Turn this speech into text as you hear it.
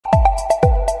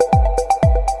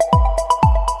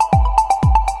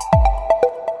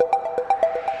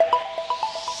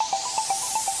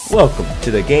Welcome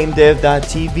to the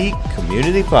GameDev.tv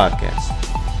Community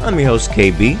Podcast. I'm your host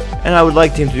KB, and I would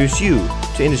like to introduce you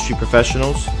to industry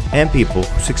professionals and people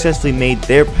who successfully made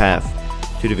their path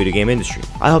to the video game industry.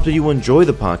 I hope that you will enjoy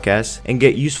the podcast and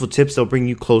get useful tips that will bring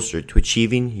you closer to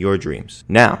achieving your dreams.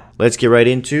 Now, let's get right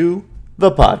into the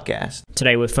podcast.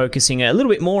 Today we're focusing a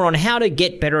little bit more on how to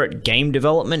get better at game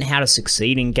development, how to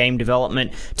succeed in game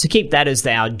development, to keep that as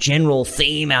our general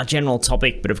theme, our general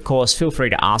topic. But of course, feel free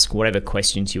to ask whatever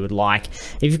questions you would like.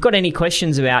 If you've got any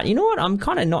questions about, I'm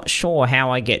kind of not sure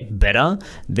how I get better,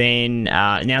 then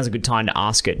now's a good time to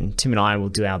ask it. And Tim and I will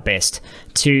do our best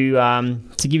to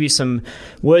give you some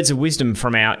words of wisdom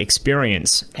from our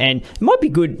experience. And it might be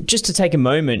good just to take a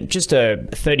moment, just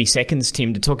 30 seconds,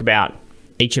 Tim, to talk about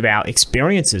each of our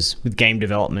experiences with game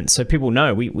development, so people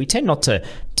know. We tend not to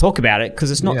talk about it because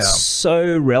it's not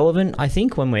so relevant, I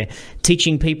think, when we're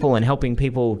teaching people and helping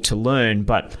people to learn.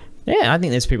 But yeah, I think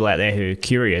there's people out there who are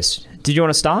curious. Did you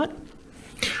want to start?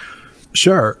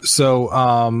 Sure. So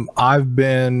I've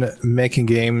been making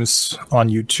games on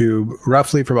YouTube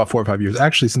roughly for about 4 or 5 years,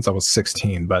 actually since I was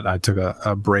 16, but I took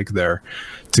a break there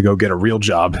to go get a real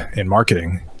job in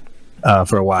marketing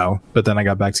for a while. But then I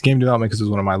got back to game development because it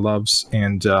was one of my loves,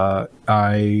 and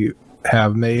I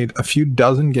have made a few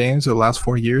dozen games in the last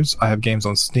 4 years. I have games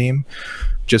on Steam.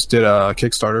 Just did a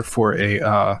Kickstarter for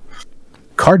a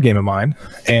card game of mine,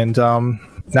 and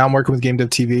now I'm working with Game Dev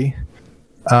TV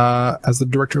as the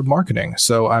director of marketing.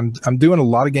 So I'm doing a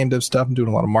lot of game dev stuff. I'm doing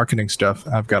a lot of marketing stuff.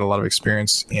 I've got a lot of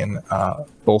experience in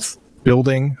both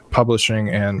building, publishing,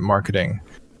 and marketing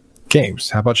games.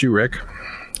 How about you, Rick?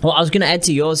 Well, I was going to add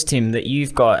to yours, Tim, that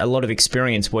you've got a lot of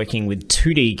experience working with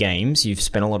 2D games. You've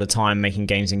spent a lot of time making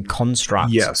games in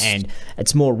Construct. Yes. And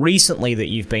it's more recently that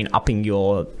you've been upping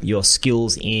your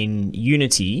skills in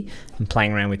Unity and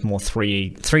playing around with more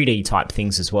 3D type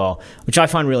things as well, which I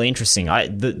find really interesting.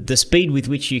 The speed with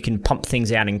which you can pump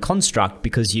things out in Construct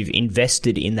because you've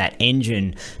invested in that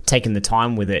engine, taken the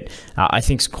time with it, I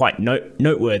think is quite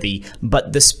noteworthy.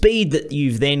 But the speed that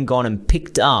you've then gone and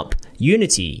picked up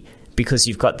Unity, because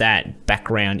you've got that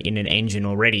background in an engine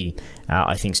already,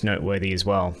 I think is noteworthy as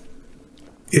well.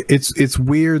 It's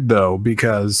weird, though,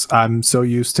 because I'm so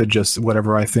used to just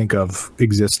whatever I think of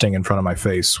existing in front of my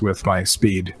face with my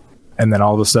speed, and then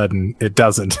all of a sudden it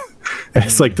doesn't. And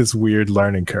it's like this weird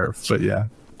learning curve. But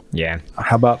yeah.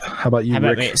 How about you,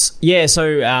 Rick? Yeah,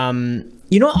 so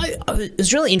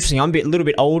it's really interesting. I'm a little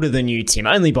bit older than you, Tim,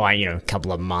 only by a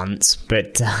couple of months,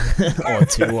 but or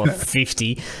 2 or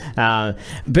 50.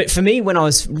 But for me, when I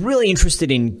was really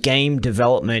interested in game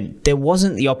development, there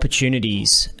wasn't the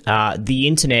opportunities. The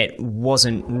internet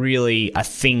wasn't really a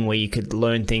thing where you could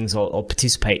learn things or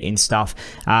participate in stuff.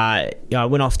 I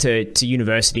went off to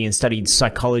university and studied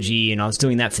psychology, and I was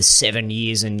doing that for 7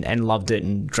 years and loved it,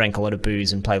 and drank a lot of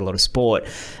booze and played a lot of sport.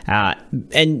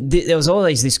 And there was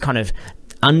always this kind of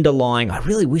underlying, I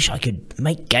really wish I could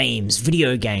make games,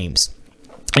 video games.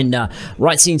 And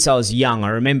right since I was young, I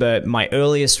remember my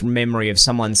earliest memory of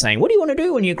someone saying, "What do you want to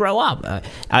do when you grow up?"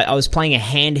 I was playing a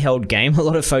handheld game. A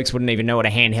lot of folks wouldn't even know what a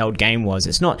handheld game was.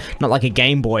 It's not like a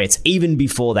Game Boy. It's even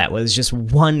before that, where there's just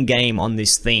one game on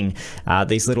this thing.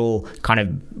 These little kind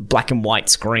of black and white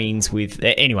screens with...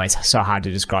 Anyways, so hard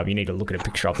to describe. You need to look at a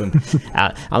picture of them.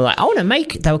 I'm like, I want to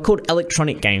make... They were called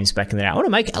electronic games back in the day. I want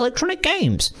to make electronic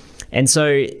games. And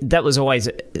so that was always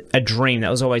a dream. That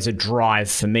was always a drive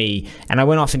for me. And I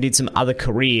went off and did some other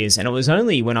careers. And it was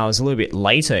only when I was a little bit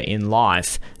later in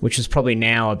life, which was probably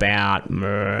now about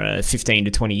 15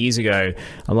 to 20 years ago,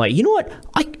 I'm like, you know what?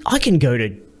 I can go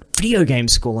to video game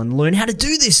school and learn how to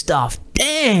do this stuff.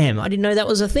 Damn, I didn't know that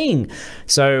was a thing.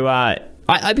 So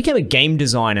I became a game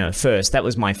designer first. That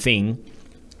was my thing.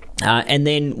 And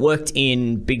then worked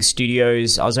in big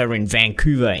studios. I was over in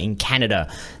Vancouver in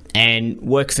Canada, and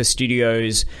worked for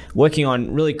studios working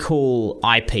on really cool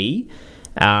IP.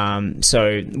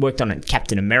 So worked on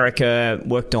Captain America,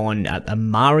 worked on a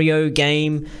Mario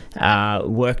game,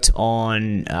 worked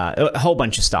on a whole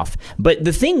bunch of stuff. But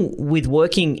the thing with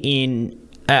working in...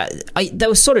 they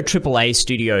were sort of AAA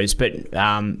studios, but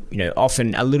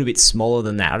often a little bit smaller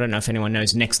than that. I don't know if anyone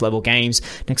knows Next Level Games.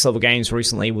 Next Level Games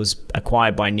recently was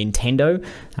acquired by Nintendo,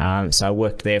 so I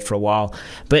worked there for a while.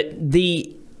 But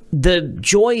the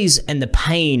joys and the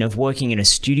pain of working in a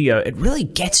studio, it really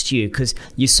gets to you because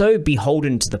you're so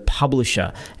beholden to the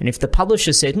publisher. And if the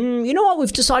publisher said, you know what,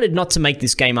 we've decided not to make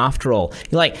this game after all,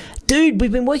 you're like, dude,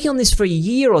 we've been working on this for a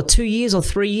year or 2 years or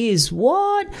 3 years,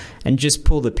 what? And just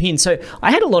pull the pin. So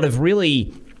I had a lot of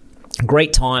really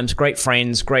great times, great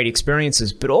friends, great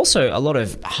experiences, but also a lot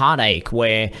of heartache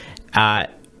where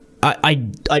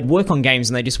I'd work on games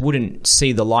and they just wouldn't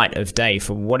see the light of day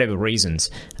for whatever reasons.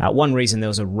 One reason, there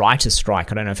was a writer's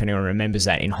strike. I don't know if anyone remembers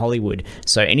that in Hollywood.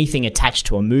 So anything attached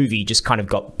to a movie just kind of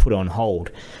got put on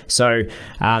hold. So,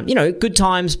 good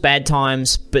times, bad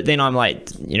times. But then I'm like,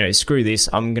 screw this.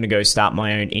 I'm going to go start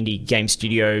my own indie game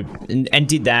studio, and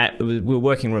did that. We were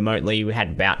working remotely. We had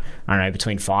about,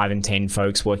 between 5 and 10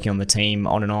 folks working on the team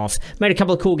on and off. Made a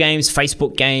couple of cool games,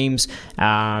 Facebook games,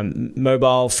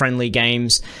 mobile-friendly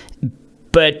games.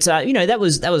 But, that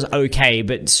was okay,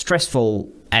 but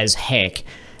stressful as heck.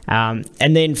 And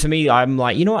then for me, I'm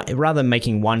like, you know what? Rather than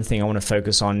making one thing, I want to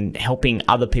focus on helping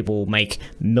other people make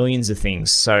millions of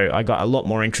things. So I got a lot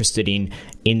more interested in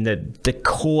the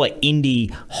core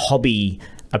indie hobby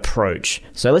approach.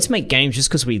 So let's make games just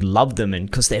because we love them and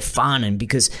because they're fun and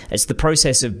because it's the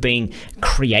process of being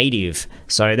creative.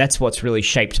 So that's what's really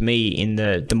shaped me in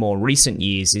the more recent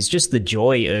years, is just the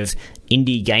joy of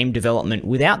indie game development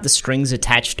without the strings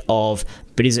attached of,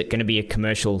 but is it going to be a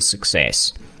commercial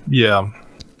success? Yeah.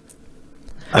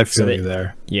 I feel you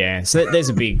there. Yeah. So there's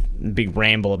a big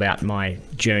ramble about my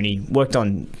journey. Worked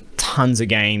on tons of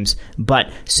games,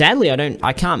 but sadly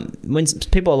I can't, when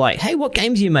people are like, hey, what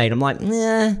games you made? I'm like,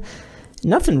 nah,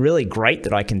 nothing really great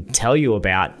that I can tell you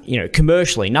about,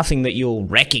 commercially, nothing that you'll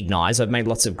recognize. I've made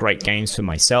lots of great games for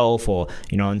myself or,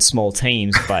 in small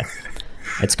teams, but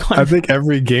it's kind of... I think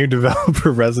every game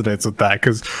developer resonates with that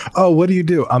because, what do you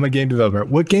do? I'm a game developer.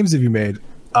 What games have you made?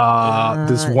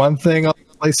 This one thing on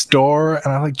the Play Store,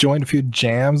 and I joined a few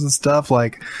jams and stuff.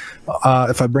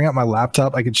 If I bring out my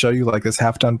laptop, I could show you this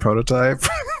half-done prototype.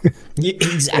 Yeah,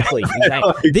 exactly.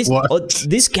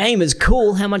 This game is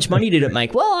cool. How much money did it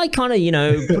make? Well, I kind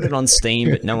of, put it on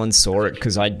Steam, but no one saw it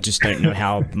because I just don't know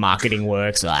how marketing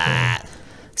works.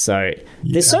 So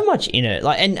there's so much in it,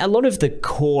 and a lot of the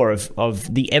core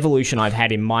of the evolution I've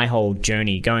had in my whole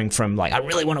journey, going from I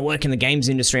really want to work in the games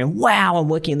industry, and wow, I'm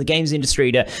working in the games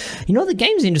industry, to the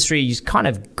games industry is kind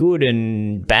of good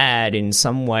and bad in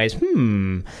some ways. For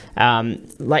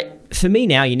me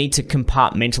now, you need to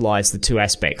compartmentalize the two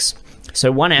aspects. So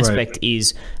one aspect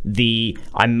is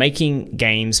I'm making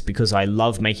games because I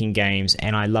love making games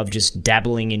and I love just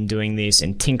dabbling in doing this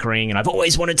and tinkering, and I've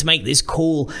always wanted to make this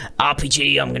cool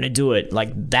RPG, I'm going to do it,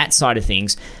 that side of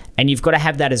things. And you've got to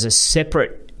have that as a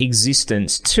separate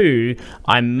existence to,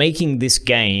 I'm making this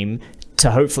game to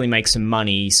hopefully make some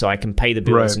money so I can pay the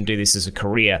bills and do this as a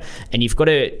career. And you've got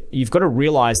to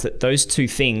realize that those two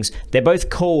things, they're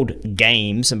both called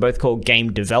games and both called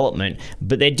game development,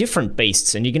 but they're different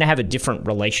beasts, and you're going to have a different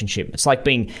relationship. It's like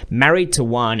being married to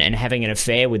one and having an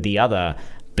affair with the other,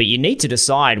 but you need to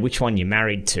decide which one you're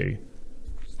married to.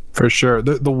 For sure.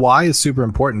 The why is super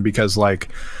important because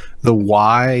the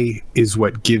why is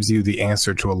what gives you the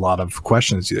answer to a lot of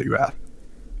questions that you have.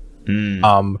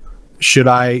 Should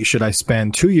I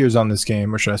spend 2 years on this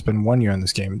game or should I spend 1 year on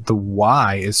this game? The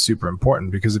why is super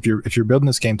important because if you're building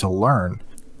this game to learn,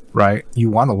 right,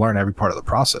 you want to learn every part of the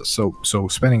process. So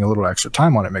spending a little extra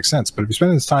time on it makes sense. But if you're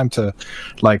spending this time to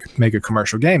make a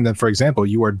commercial game, then for example,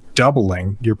 you are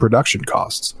doubling your production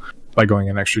costs by going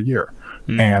an extra year.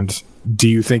 And do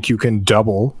you think you can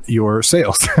double your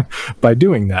sales by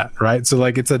doing that, right? So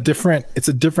it's a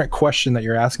different question that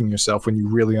you're asking yourself when you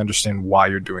really understand why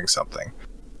you're doing something.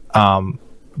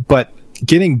 But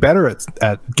getting better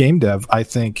at game dev, I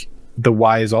think the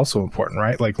why is also important,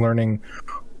 right? Learning,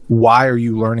 why are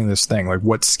you learning this thing?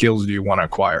 What skills do you want to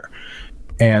acquire?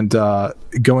 And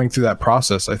going through that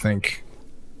process, I think,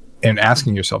 and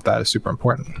asking yourself that is super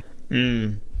important.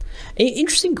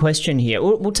 Interesting question here.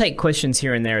 We'll take questions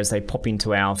here and there as they pop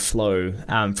into our flow.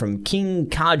 From King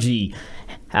Kaji.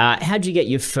 How'd you get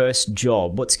your first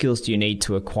job? What skills do you need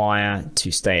to acquire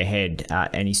to stay ahead?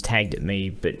 And he's tagged at me,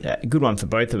 but a good one for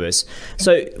both of us.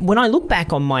 So when I look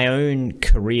back on my own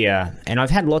career, and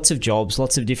I've had lots of jobs,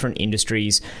 lots of different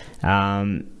industries,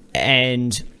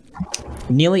 and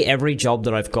nearly every job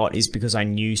that I've got is because I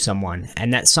knew someone,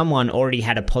 and that someone already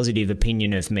had a positive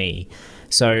opinion of me.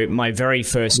 So my very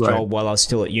first job while I was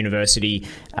still at university,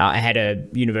 I had a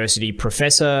university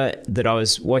professor that I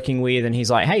was working with, and he's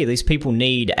like, hey, these people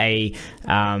need a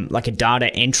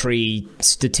data entry,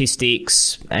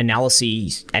 statistics,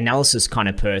 analysis kind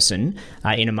of person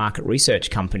in a market research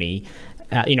company,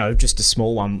 just a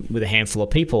small one with a handful of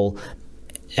people.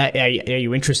 Are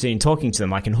you interested in talking to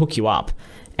them? I can hook you up.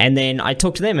 And then I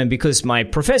talked to them, and because my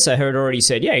professor had already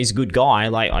said, yeah, he's a good guy,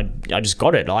 I just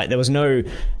got it. There was no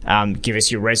give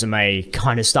us your resume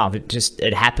kind of stuff.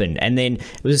 It happened. And then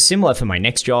it was similar for my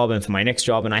next job and for my next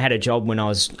job. And I had a job when I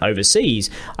was overseas.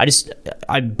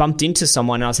 I bumped into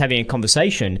someone and I was having a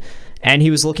conversation, And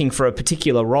he was looking for a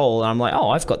particular role, and I'm like, oh,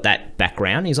 I've got that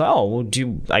background. He's like, oh, well,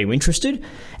 are you interested?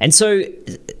 And so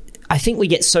I think we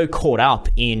get so caught up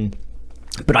in,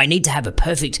 but I need to have a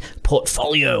perfect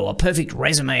portfolio or perfect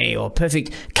resume or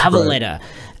perfect cover letter,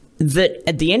 that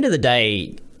at the end of the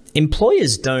day,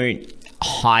 employers don't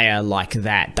hire like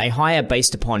that. They hire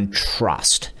based upon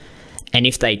trust. And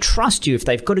if they trust you, if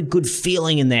they've got a good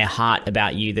feeling in their heart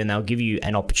about you, then they'll give you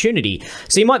an opportunity.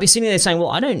 So you might be sitting there saying,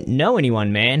 well, I don't know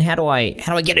anyone, man. How do I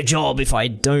get a job if I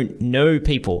don't know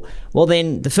people? Well,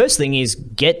 then the first thing is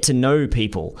get to know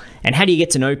people. And how do you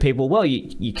get to know people? Well,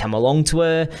 you come along to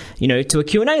a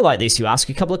Q&A like this. You ask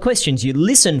a couple of questions. You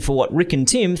listen for what Rick and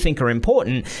Tim think are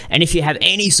important. And if you have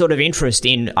any sort of interest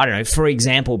in, I don't know, for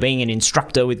example, being an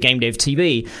instructor with Game Dev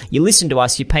TV, you listen to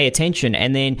us, you pay attention,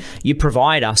 and then you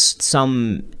provide us some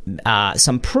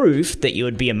proof that you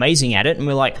would be amazing at it. And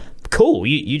we're like, cool,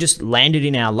 you just landed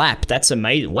in our lap. That's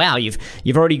amazing. Wow, you've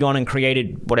already gone and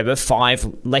created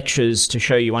 5 lectures to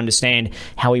show you understand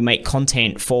how we make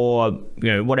content for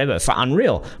for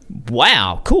Unreal.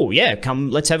 Wow, cool. Yeah,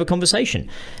 come, let's have a conversation.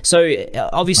 So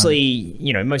obviously,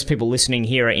 most people listening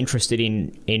here are interested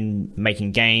in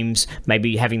making games,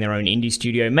 maybe having their own indie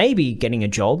studio, maybe getting a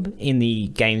job in the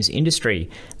games industry.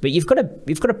 But you've got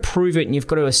to prove it, and you've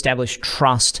got to establish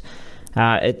trust.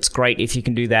 It's great if you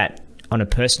can do that on a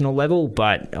personal level,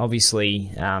 but obviously,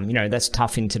 that's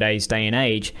tough in today's day and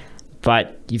age.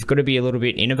 But you've got to be a little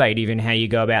bit innovative in how you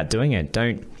go about doing it.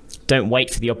 Don't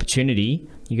wait for the opportunity.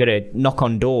 You got to knock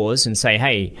on doors and say,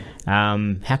 hey, how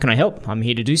can I help? I'm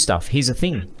here to do stuff. Here's a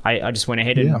thing. I just went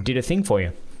ahead and did a thing for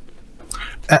you.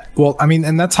 Well, I mean,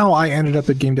 and that's how I ended up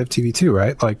at Game Dev TV too,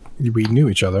 right? Like, we knew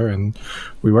each other and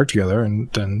we worked together, and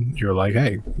then you're like,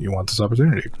 hey, you want this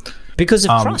opportunity? Because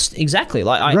of trust, exactly.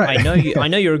 Like I know you. I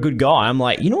know you're a good guy. I'm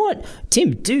like, you know what,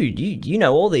 Tim, dude, you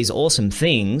know all these awesome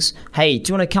things. Hey,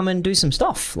 do you want to come and do some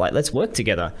stuff? Like, let's work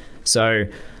together. So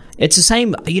it's the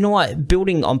same. You know what?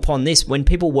 Building upon this, when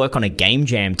people work on a game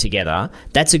jam together,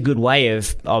 that's a good way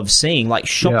of seeing, like,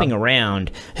 shopping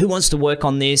around. Who wants to work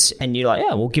on this? And you're like,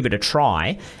 yeah, we'll give it a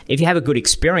try. If you have a good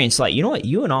experience, like, you know what,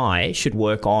 you and I should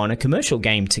work on a commercial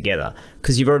game together,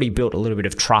 because you've already built a little bit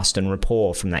of trust and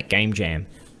rapport from that game jam.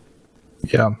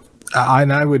 Yeah,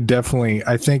 and I would definitely,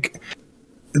 I think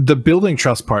the building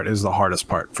trust part is the hardest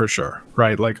part for sure,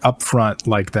 right? Like, up front,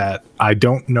 like that, I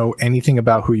don't know anything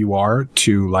about who you are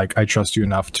to, like, I trust you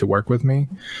enough to work with me.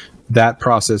 That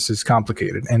process is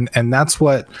complicated. And that's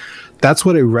what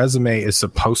a resume is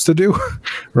supposed to do,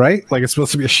 right? Like, it's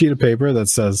supposed to be a sheet of paper that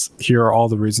says, here are all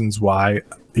the reasons why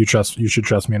you should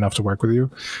trust me enough to work with you.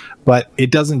 But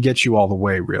it doesn't get you all the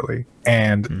way, really.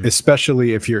 And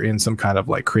especially if you're in some kind of,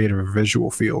 like, creative or visual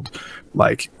field,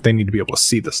 like, they need to be able to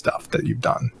see the stuff that you've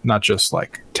done, not just,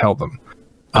 like, tell them.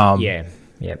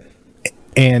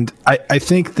 And I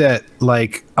think that,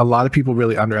 like, a lot of people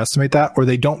really underestimate that, or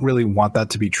they don't really want that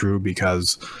to be true,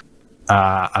 because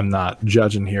I'm not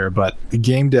judging here, but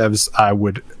game devs, I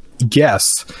would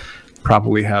guess,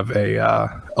 probably have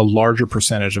a larger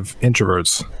percentage of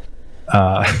introverts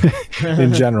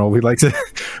in general. We like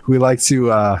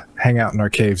to hang out in our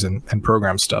caves and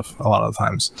program stuff a lot of the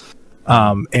times.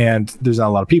 And there's not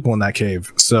a lot of people in that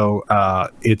cave, so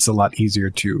it's a lot easier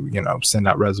to send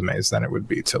out resumes than it would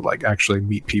be to, like, actually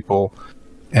meet people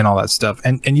and all that stuff.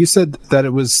 And you said that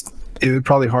it was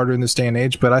probably harder in this day and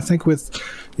age, but I think with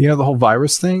the whole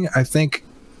virus thing, I think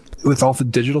with all the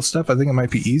digital stuff, I think it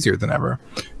might be easier than ever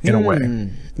in a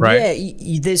way, right?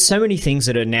 Yeah, there's so many things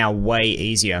that are now way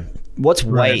easier. What's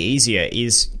way easier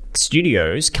is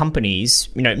studios, companies,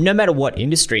 no matter what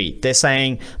industry, they're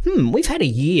saying, we've had a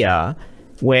year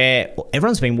where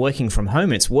everyone's been working from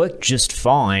home. It's worked just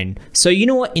fine. So you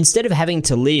know what? Instead of having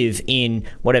to live in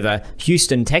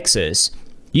Houston, Texas,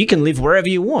 you can live wherever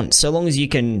you want, so long as you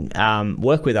can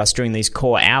work with us during these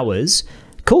core hours.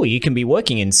 Cool, you can be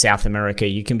working in South America.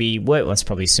 You can be that's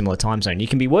probably a similar time zone. You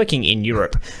can be working in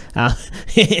Europe.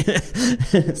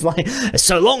 It's like,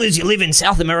 so long as you live in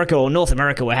South America or North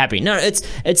America, we're happy. No,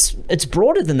 it's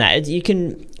broader than that.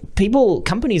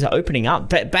 Companies are opening up.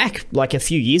 But back like a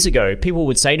few years ago, people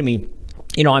would say to me,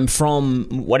 I'm from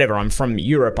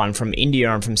Europe, I'm from India,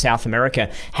 I'm from South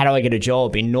America. How do I get a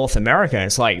job in North America? And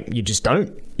it's like, you just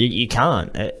don't. You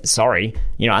can't. Sorry.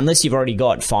 Unless you've already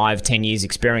got 5-10 years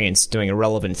experience doing a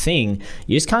relevant thing,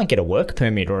 you just can't get a work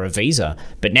permit or a visa.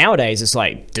 But nowadays, it's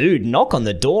like, dude, knock on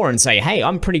the door and say, hey,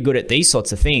 I'm pretty good at these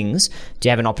sorts of things. Do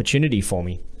you have an opportunity for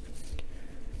me?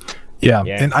 Yeah.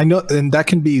 And I know, and that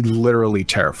can be literally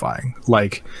terrifying.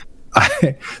 Like,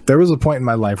 there was a point in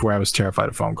my life where I was terrified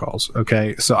of phone calls.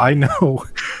 Okay. So I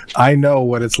know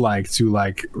what it's like to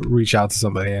like reach out to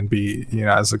somebody and be,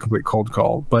 as a complete cold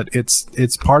call, but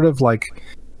it's part of like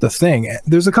the thing.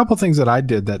 There's a couple things that I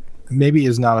did that maybe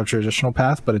is not a traditional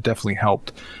path, but it definitely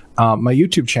helped. My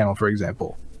YouTube channel, for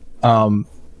example,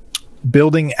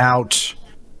 building out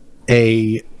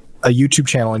a YouTube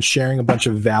channel and sharing a bunch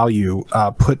of value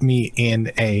put me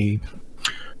in a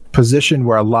position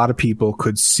where a lot of people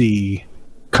could see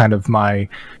kind of my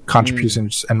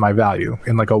contributions and my value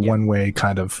in like a one-way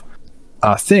kind of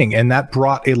thing. And that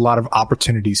brought a lot of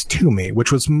opportunities to me,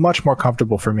 which was much more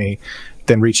comfortable for me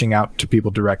than reaching out to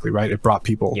people directly, right? It brought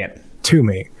people to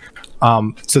me.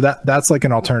 So that's like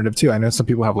an alternative too. I know some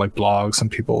people have like blogs, some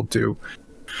people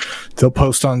they'll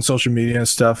post on social media and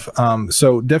stuff.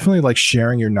 So definitely like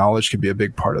sharing your knowledge could be a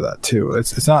big part of that too.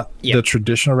 It's not the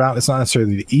traditional route. It's not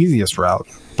necessarily the easiest route,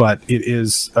 but it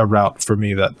is a route for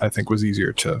me that I think was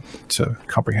easier to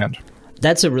comprehend.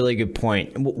 That's a really good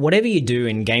point. Whatever you do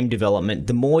in game development,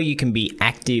 the more you can be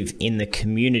active in the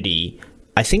community,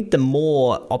 I think the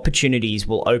more opportunities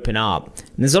will open up.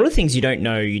 And there's a lot of things you don't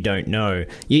know.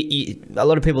 A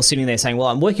lot of people sitting there saying, well,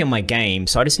 I'm working on my game,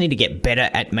 so I just need to get better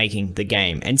at making the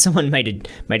game. And someone made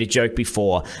a joke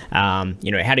before, how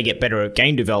to get better at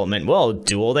game development. Well,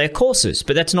 do all their courses.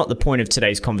 But that's not the point of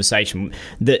today's conversation.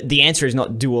 The answer is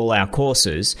not do all our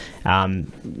courses.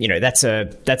 That's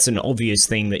an obvious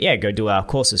thing that, go do our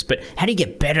courses. But how do you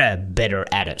get better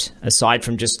at it, aside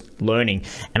from just learning?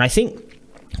 And I think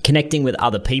connecting with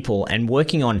other people and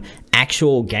working on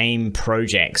actual game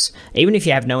projects, even if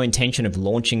you have no intention of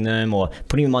launching them or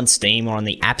putting them on Steam or on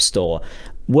the App Store,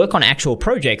 work on actual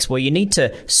projects where you need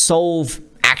to solve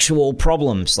actual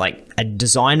problems. Like a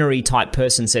designery type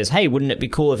person says, hey, wouldn't it be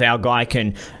cool if our guy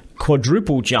can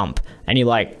quadruple jump? And you're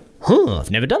like, I've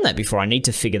never done that before. I need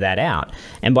to figure that out.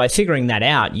 And by figuring that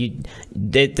out,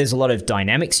 there's a lot of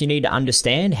dynamics you need to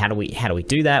understand. How do we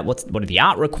do that? What are the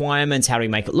art requirements? How do we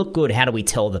make it look good? How do we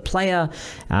tell the player?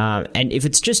 And if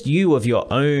it's just you of your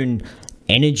own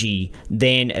energy,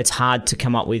 then it's hard to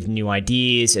come up with new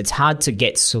ideas. It's hard to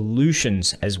get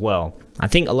solutions as well. I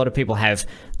think a lot of people have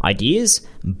ideas,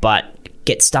 but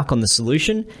get stuck on the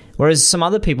solution, whereas some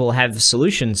other people have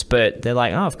solutions, but they're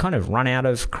like, I've kind of run out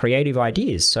of creative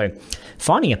ideas. So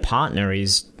finding a partner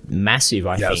is massive,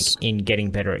 I think, in getting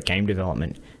better at game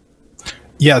development.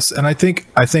 Yes, and I think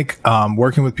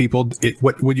working with people,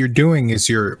 what you're doing is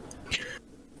you're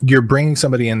bringing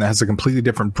somebody in that has a completely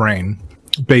different brain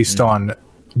based on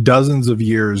dozens of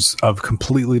years of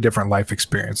completely different life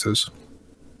experiences,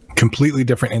 completely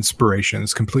different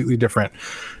inspirations, completely different,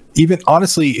 even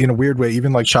honestly, in a weird way,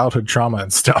 even like childhood trauma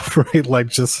and stuff, right? Like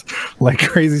just like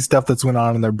crazy stuff that's went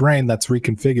on in their brain that's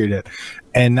reconfigured it.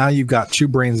 And now you've got two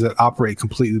brains that operate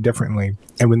completely differently.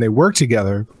 And when they work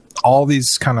together, all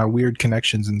these kind of weird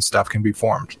connections and stuff can be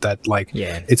formed that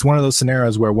it's one of those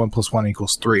scenarios where 1 + 1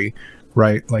 = 3,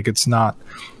 right? Like it's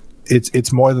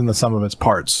more than the sum of its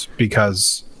parts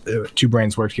because two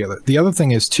brains work together. The other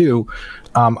thing is too,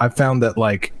 I found that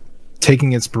like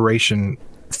taking inspiration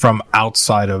from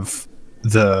outside of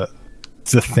the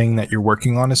thing that you're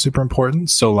working on is super important.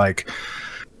 So like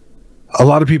a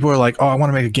lot of people are like, I want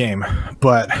to make a game,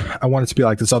 but I want it to be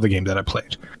like this other game that I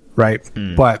played, right?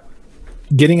 But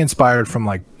getting inspired from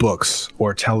like books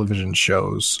or television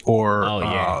shows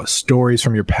or stories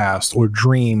from your past or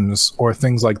dreams or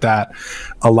things like that,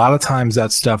 a lot of times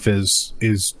that stuff is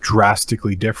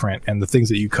drastically different, and the things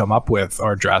that you come up with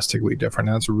are drastically different.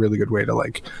 And that's a really good way to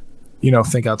like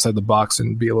think outside the box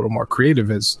and be a little more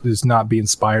creative, is not be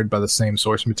inspired by the same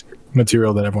source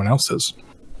material that everyone else is.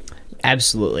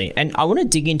 Absolutely. And I want to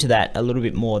dig into that a little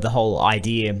bit more, the whole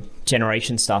idea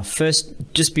generation stuff. First,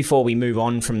 just before we move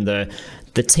on from the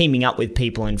teaming up with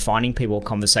people and finding people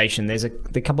conversation, there's a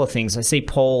couple of things. I see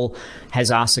Paul has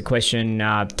asked a question,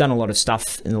 done a lot of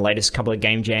stuff in the latest couple of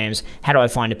game jams. How do I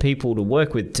find people to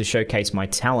work with to showcase my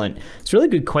talent? It's a really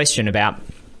good question about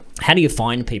how do you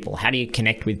find people? How do you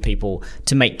connect with people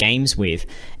to make games with?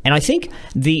 And I think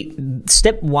the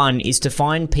step one is to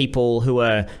find people who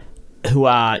are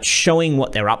showing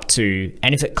what they're up to.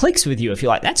 And if it clicks with you, if you're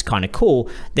like, that's kind of cool,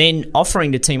 then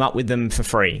offering to team up with them for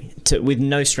free with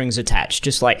no strings attached.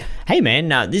 Just like, hey man,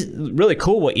 this is really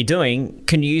cool what you're doing.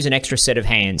 Can you use an extra set of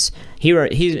hands? Here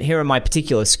are my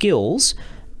particular skills.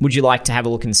 Would you like to have a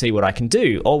look and see what I can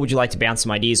do? Or would you like to bounce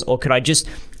some ideas? Or could I just,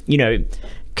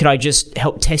 could I just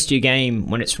help test your game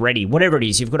when it's ready? Whatever it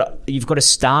is, you've got to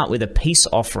start with a peace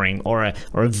offering or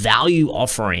a value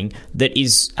offering that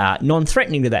is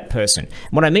non-threatening to that person.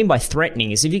 And what I mean by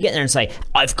threatening is if you get there and say,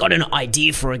 I've got an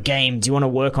idea for a game, do you want to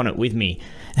work on it with me?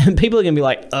 And people are going to be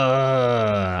like,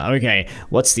 okay,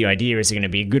 what's the idea? Is it going to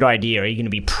be a good idea? Are you going to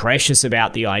be precious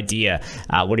about the idea?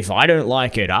 What if I don't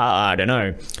like it? I don't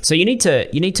know. So you need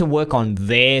to work on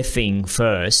their thing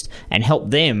first and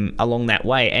help them along that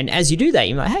way. And as you do that,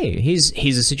 you're like, hey, here's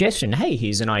a suggestion. Hey,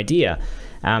 here's an idea.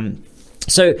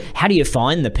 So how do you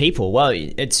find the people? Well,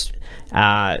 it's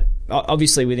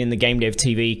obviously within the Game Dev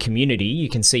TV community, you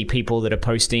can see people that are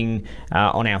posting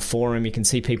on our forum. You can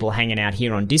see people hanging out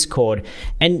here on Discord,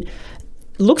 and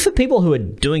look for people who are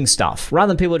doing stuff rather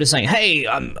than people just saying, hey,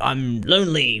 I'm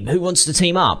lonely, who wants to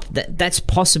team up? That's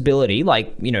possibility.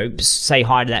 Like, say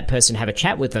hi to that person, have a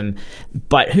chat with them,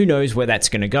 but who knows where that's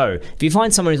going to go. If you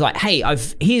find someone who's like, hey,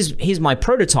 here's my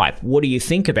prototype, what do you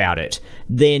think about it?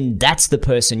 Then that's the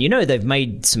person, they've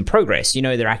made some progress,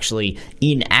 they're actually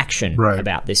in action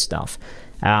about this stuff.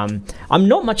 I'm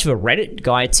not much of a Reddit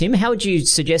guy, Tim. How would you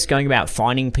suggest going about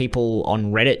finding people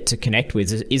on Reddit to connect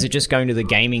with? Is it just going to the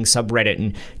gaming subreddit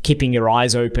and keeping your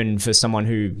eyes open for someone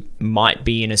who might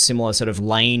be in a similar sort of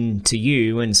lane to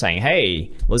you and saying,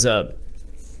 hey, what's up?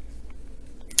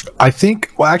 I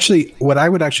think, well, actually, what I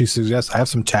would actually suggest, I have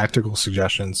some tactical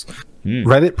suggestions.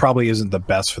 Reddit probably isn't the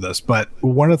best for this, but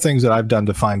one of the things that I've done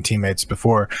to find teammates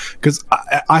before, because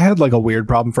I had like a weird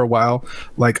problem for a while.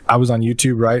 Like I was on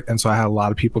YouTube, right? And so I had a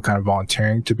lot of people kind of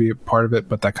volunteering to be a part of it,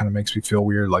 but that kind of makes me feel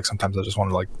weird. Like sometimes I just want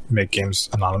to like make games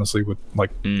anonymously with like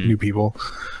new people.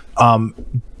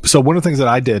 So one of the things that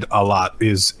I did a lot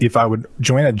is if I would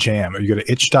join a jam, or you go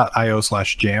to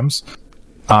itch.io/jams,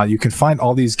 you can find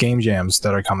all these game jams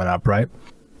that are coming up, right?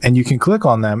 And you can click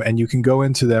on them and you can go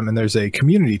into them, and there's a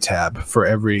community tab for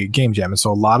every game jam. And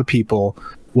so a lot of people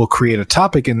will create a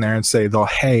topic in there and say,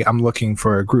 hey, I'm looking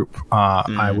for a group.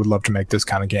 I would love to make this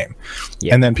kind of game.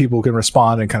 Yeah. And then people can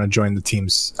respond and kind of join the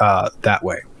teams that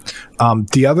way.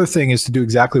 The other thing is to do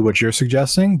exactly what you're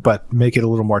suggesting, but make it a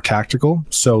little more tactical.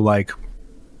 So like,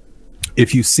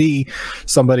 if you see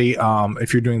somebody,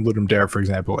 if you're doing Ludum Dare, for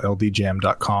example,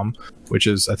 ldjam.com, which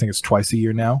is, I think it's twice a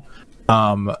year now,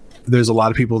 there's a lot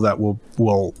of people that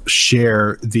will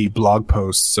share the blog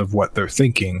posts of what they're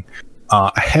thinking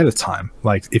ahead of time.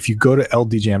 Like if you go to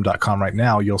ldjam.com right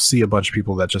now, you'll see a bunch of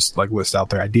people that just like list out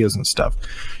their ideas and stuff.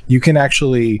 You can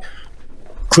actually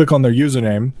click on their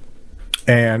username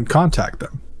and contact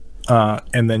them.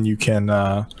 And then you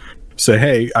can say,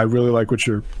 hey, I really like what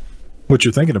you're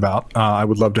thinking about. I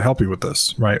would love to help you with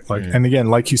this, right? Like, and again,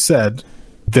 like you said,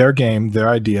 their game, their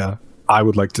idea, I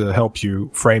would like to help you,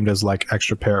 framed as like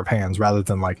extra pair of hands rather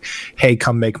than like, hey,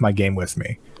 come make my game with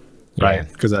me, right?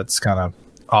 Because that's kind of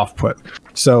off-put.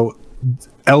 So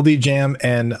LDJam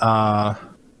and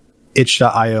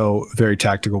itch.io, very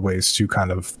tactical ways to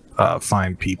kind of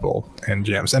find people and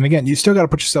jams. And again, you still got to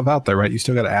put yourself out there, right? You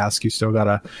still got to ask. You still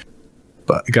got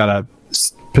to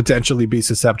potentially be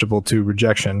susceptible to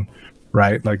rejection,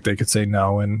 right? Like they could say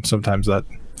no, and sometimes that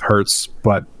hurts,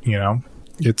 but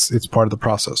it's part of the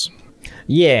process.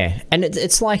 Yeah, and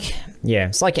it's like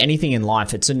anything in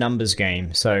life. It's a numbers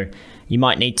game. So you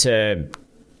might need to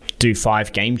do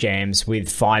 5 game jams with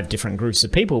 5 different groups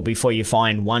of people before you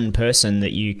find one person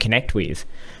that you connect with.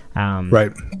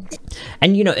 Right.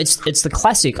 And it's the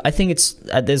classic. I think it's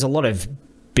there's a lot of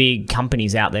big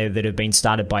companies out there that have been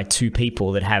started by 2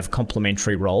 people that have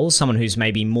complementary roles. Someone who's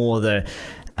maybe more the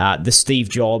Steve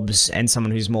Jobs and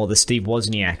someone who's more the Steve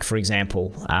Wozniak, for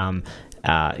example.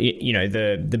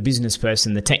 The business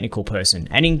person, the technical person.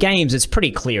 And in games, it's pretty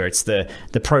clear. It's the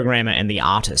programmer and the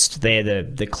artist. They're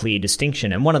the clear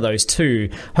distinction. And one of those 2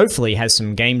 hopefully has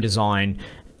some game design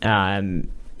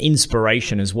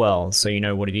inspiration as well. So you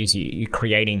know what it is you're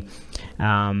creating.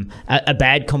 A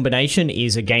bad combination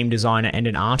is a game designer and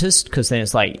an artist, because then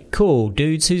it's like, cool,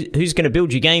 dudes, who's going to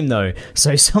build your game though?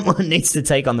 So someone needs to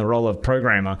take on the role of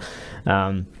programmer.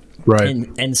 Right.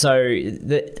 And so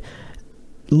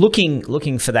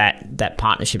looking for that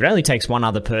partnership. It only takes one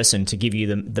other person to give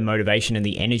you the motivation and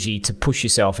the energy to push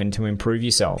yourself and to improve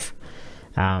yourself.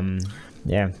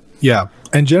 Yeah.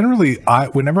 And generally,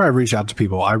 whenever I reach out to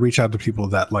people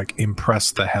that like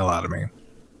impress the hell out of me,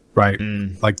 right?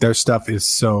 Like their stuff is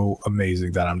so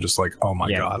amazing that I'm just like, oh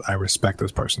my God, I respect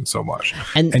this person so much.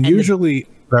 And usually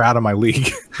they're out of my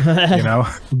league,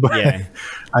 but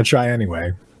I try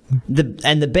anyway.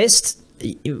 The best...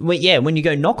 when you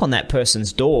go knock on that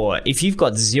person's door, if you've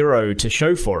got 0 to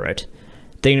show for it,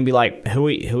 they're going to be like, who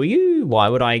are you? Why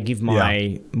would I give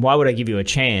you a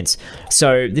chance?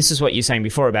 So this is what you're saying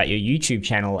before about your YouTube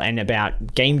channel and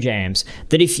about game jams,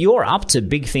 that if you're up to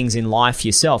big things in life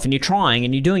yourself and you're trying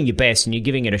and you're doing your best and you're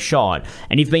giving it a shot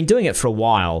and you've been doing it for a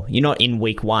while, you're not in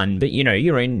week 1, but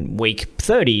you're in week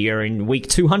 30, you're in week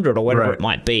 200 or whatever it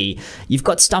might be, you've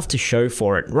got stuff to show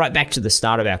for it. Right back to the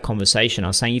start of our conversation, I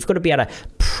was saying you've got to be able to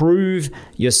prove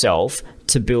yourself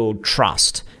to build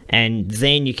trust. And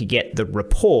then you could get the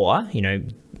rapport,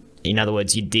 in other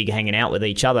words, you dig hanging out with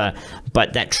each other.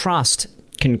 But that trust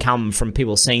can come from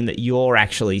people seeing that you're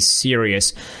actually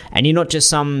serious and you're not just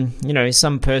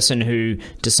some person who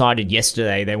decided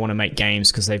yesterday they want to make games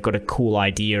because they've got a cool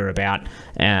idea about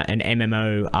an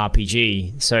MMO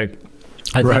RPG. So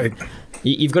I think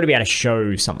you've got to be able to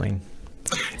show something.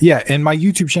 Yeah, and my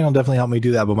YouTube channel definitely helped me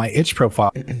do that, but my itch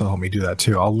profile will help me do that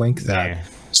too. I'll link that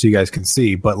so you guys can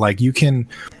see. But like you can...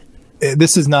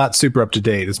 This is not super up to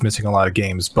date. It's missing a lot of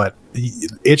games, but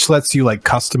itch lets you like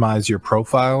customize your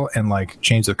profile and like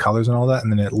change the colors and all that,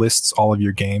 and then it lists all of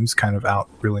your games kind of out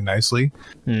really nicely.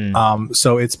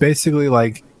 So it's basically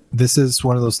like this is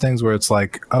one of those things where it's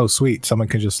like, oh sweet, someone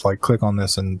can just like click on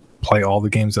this and play all the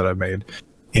games that I've made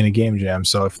in a game jam.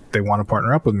 So if they want to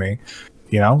partner up with me,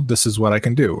 this is what I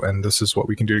can do, and this is what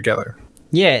we can do together.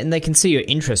 Yeah, and they can see your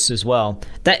interests as well.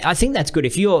 I think that's good.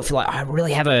 If you're like, I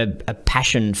really have a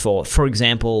passion for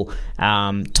example,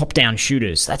 top-down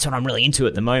shooters. That's what I'm really into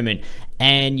at the moment.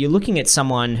 And you're looking at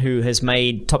someone who has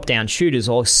made top-down shooters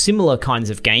or similar kinds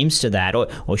of games to that,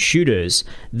 or shooters,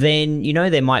 then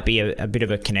there might be a bit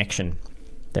of a connection.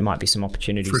 There might be some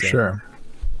opportunities for there. Sure.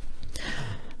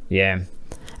 Yeah.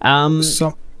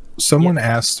 Someone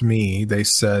asked me, they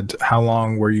said, how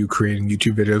long were you creating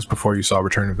YouTube videos before you saw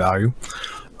return of value?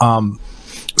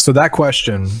 So that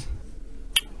question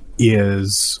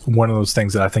is one of those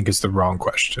things that I think is the wrong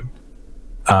question.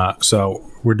 So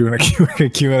we're doing a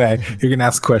Q&A. You can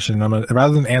ask a question. And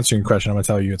rather than answering a question, I'm going to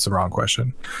tell you it's the wrong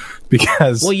question.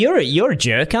 Because... Well, you're a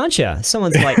jerk, aren't you?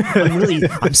 Someone's like,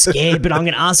 I'm scared, but I'm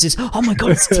going to ask this. Oh my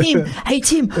God, it's Tim. Hey,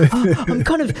 Tim, I'm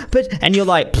kind of... And you're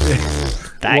like...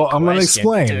 I'm going to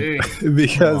explain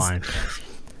because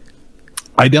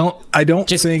I don't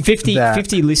just think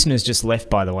 50 listeners just left,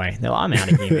 by the way. They're like, I'm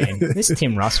out of here, man. This is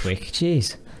Tim Ruswick.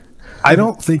 Jeez. I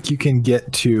don't think you can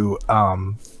get to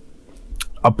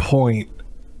a point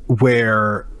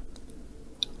where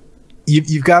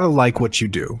you've got to like what you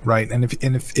do, right? And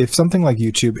if something like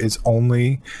YouTube is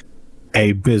only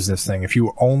a business thing, if you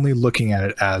were only looking at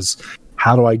it as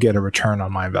how do I get a return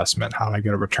on my investment? How do I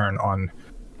get a return on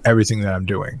everything that I'm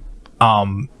doing,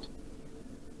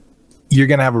 you're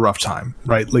gonna have a rough time,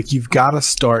 right? Like you've got to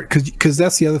start, because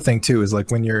that's the other thing too, is like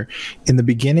when you're in the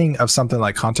beginning of something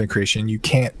like content creation, you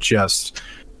can't just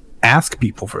ask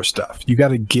people for stuff. You got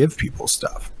to give people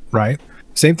stuff, right?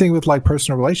 Same thing with like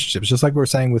personal relationships, just like we were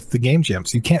saying with the game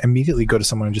jams. You can't immediately go to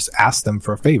someone and just ask them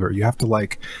for a favor. You have to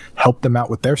like help them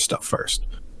out with their stuff first,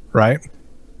 right?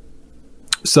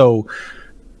 So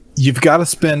you've got to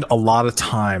spend a lot of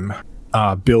time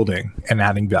building and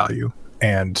adding value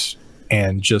and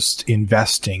just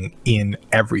investing in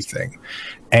everything.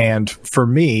 And for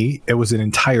me, it was an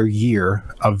entire year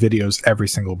of videos every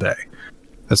single day.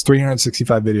 That's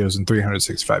 365 videos in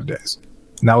 365 days.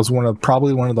 And that was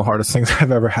probably one of the hardest things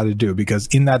I've ever had to do, because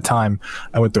in that time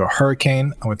I went through a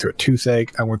hurricane, I went through a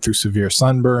toothache, I went through severe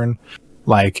sunburn,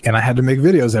 and I had to make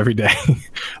videos every day.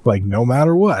 Like no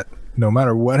matter what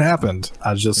happened,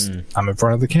 I'm in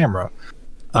front of the camera.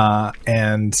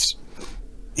 And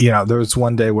there was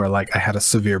one day where like I had a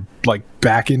severe like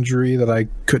back injury that I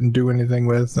couldn't do anything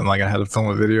with, and like I had to film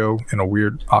a video in a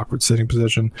weird awkward sitting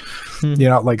position.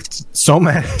 Like so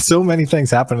many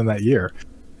things happened in that year,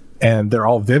 and they're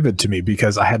all vivid to me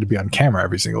because I had to be on camera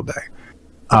every single day.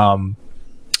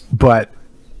 But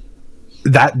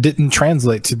that didn't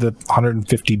translate to the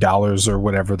 $150 or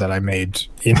whatever that I made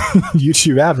in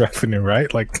YouTube ad revenue,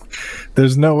 right? Like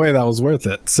there's no way that was worth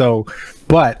it. So,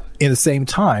 but in the same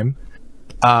time,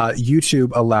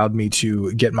 YouTube allowed me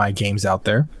to get my games out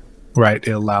there, right?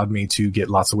 It allowed me to get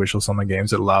lots of wish lists on my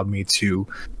games. It allowed me to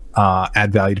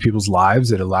add value to people's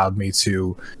lives. It allowed me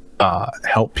to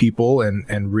help people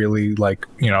and really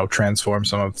transform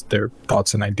some of their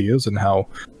thoughts and ideas and how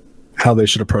they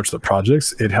should approach the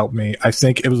projects. It helped me. I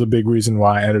think it was a big reason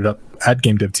why I ended up at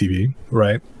Game Dev TV,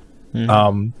 right?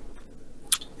 Mm-hmm.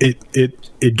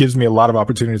 It gives me a lot of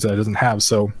opportunities that I doesn't have.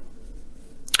 So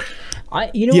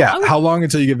how long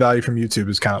until you get value from YouTube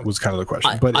was kind of the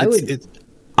question. But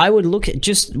I would look at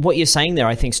just what you're saying there.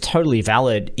 I think is totally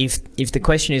valid. If the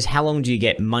question is how long do you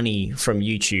get money from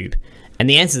YouTube, And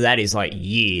the answer to that is like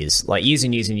years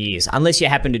and years and years, unless you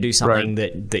happen to do something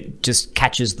that just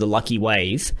catches the lucky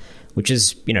wave, which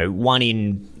is, one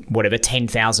in whatever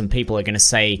 10,000 people are going to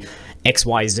say X,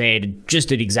 Y, Z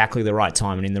just at exactly the right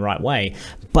time and in the right way.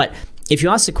 But if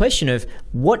you ask the question of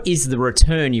what is the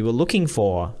return you were looking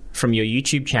for from your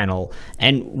YouTube channel,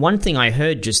 and one thing I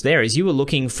heard just there is you were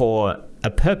looking for a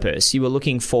purpose, you were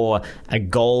looking for a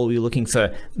goal, you're looking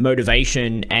for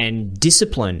motivation and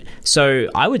discipline. So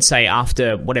I would say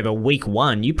after whatever week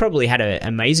 1, you probably had an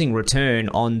amazing return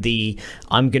on the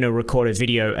I'm going to record a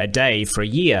video a day for a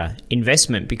year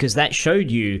investment, because that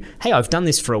showed you, hey, I've done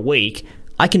this for a week.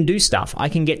 I can do stuff. I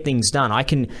can get things done. I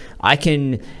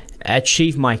can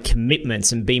achieve my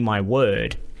commitments and be my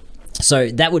word. So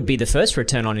that would be the first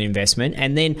return on investment.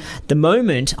 And then the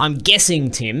moment, I'm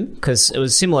guessing, Tim, because it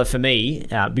was similar for me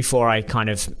before I kind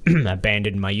of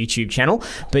abandoned my YouTube channel.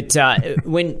 But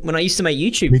when I used to make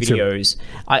YouTube videos,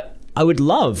 I would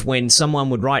love when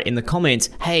someone would write in the comments,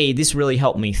 hey, this really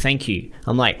helped me, thank you.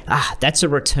 I'm like, that's a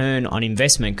return on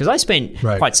investment. Because I spent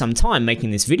quite some time making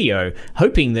this video,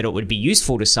 hoping that it would be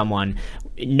useful to someone,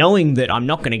 knowing that I'm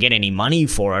not going to get any money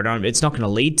for it. It's not going to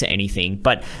lead to anything.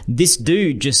 But this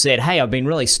dude just said, hey, I've been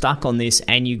really stuck on this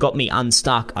and you got me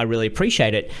unstuck. I really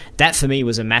appreciate it. That for me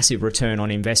was a massive return on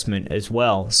investment as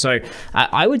well. So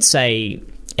I would say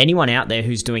anyone out there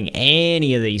who's doing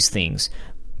any of these things,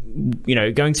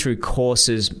 going through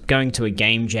courses, going to a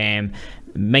game jam,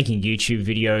 making YouTube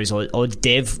videos or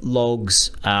dev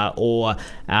logs or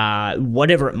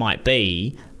whatever it might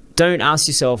be, don't ask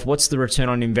yourself, what's the return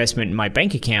on investment in my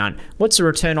bank account? What's the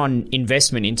return on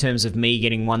investment in terms of me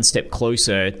getting one step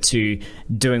closer to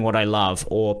doing what I love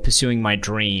or pursuing my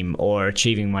dream or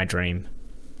achieving my dream?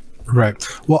 Right.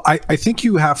 Well, I think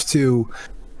you have to,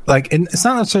 and it's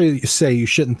not necessarily to say you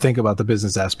shouldn't think about the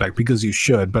business aspect, because you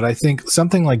should, but I think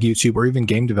something like YouTube or even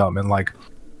game development,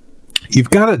 you've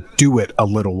got to do it a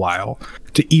little while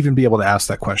to even be able to ask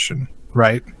that question,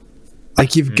 right?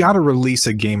 You've got to release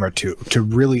a game or two to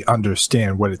really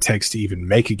understand what it takes to even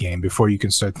make a game before you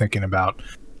can start thinking about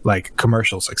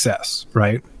commercial success,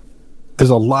 right?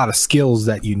 There's a lot of skills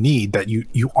that you need that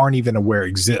you aren't even aware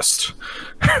exist,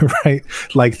 right?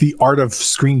 Like the art of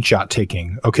screenshot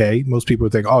taking. Okay, most people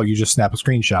would think, oh, you just snap a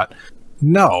screenshot.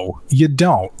 No, you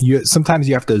don't. Sometimes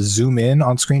you have to zoom in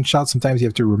on screenshots. Sometimes you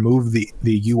have to remove the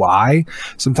UI.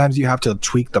 Sometimes you have to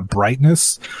tweak the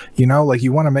brightness. You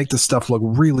want to make the stuff look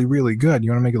really, really good.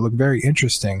 You want to make it look very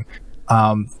interesting.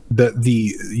 Which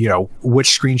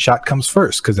screenshot comes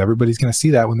first, because everybody's going to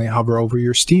see that when they hover over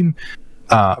your Steam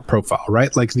profile,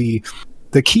 right? The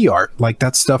key art,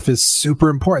 that stuff is super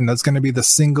important. That's going to be the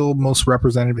single most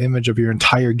representative image of your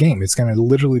entire game. It's going to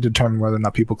literally determine whether or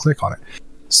not people click on it.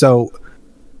 So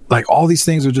all these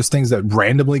things are just things that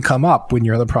randomly come up when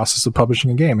you're in the process of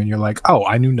publishing a game and you're like, oh,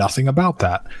 I knew nothing about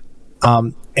that.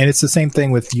 And it's the same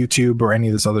thing with YouTube or any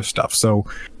of this other stuff. So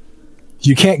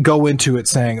you can't go into it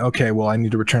saying, okay, well, I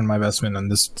need to return my investment in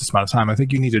this amount of time. I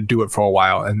think you need to do it for a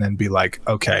while and then be like,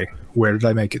 okay, where did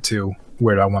I make it to?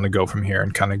 Where do I want to go from here,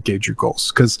 and kind of gauge your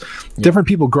goals? Because different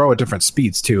people grow at different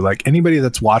speeds too. Anybody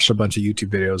that's watched a bunch of YouTube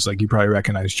videos, you probably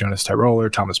recognize Jonas Tyroller,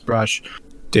 Thomas Brush,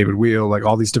 David Wheel,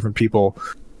 all these different people,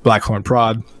 Blackthorn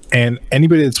Prod, and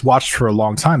anybody that's watched for a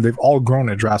long time, they've all grown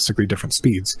at drastically different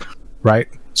speeds, right?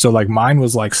 So mine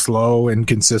was slow and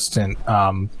consistent.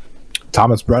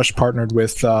 Thomas Brush partnered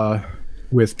with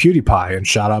PewDiePie and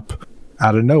shot up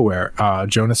out of nowhere.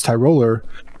 Jonas Tyroller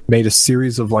made a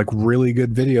series of really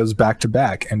good videos back to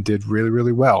back and did really,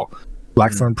 really well.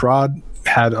 Blackthorn Prod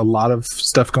had a lot of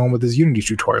stuff going with his Unity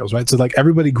tutorials, right? So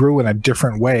everybody grew in a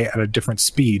different way at a different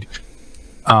speed.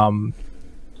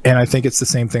 And I think it's the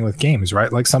same thing with games, right?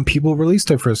 Some people release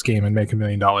their first game and make $1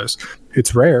 million.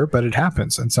 It's rare, but it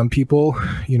happens. And some people,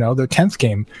 their 10th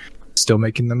game, still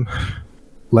making them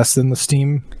less than the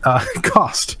Steam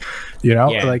cost,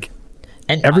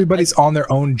 And everybody's on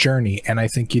their own journey, and I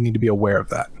think you need to be aware of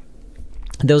that.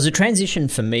 There was a transition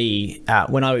for me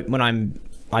when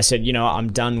I said,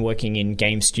 I'm done working in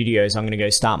game studios. I'm going to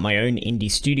go start my own indie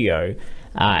studio,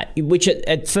 which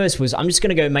at first was, I'm just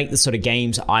going to go make the sort of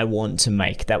games I want to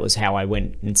make. That was how I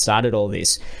went and started all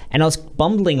this. And I was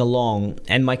bumbling along,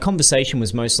 and my conversation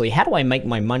was mostly, how do I make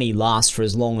my money last for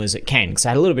as long as it can? Because I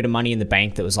had a little bit of money in the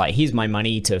bank that was here's my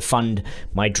money to fund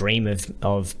my dream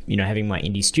of having my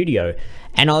indie studio.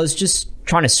 And I was just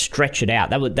trying to stretch it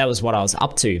out. That was what I was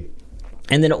up to.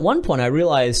 And then at one point I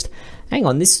realized, hang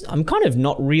on, I'm kind of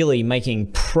not really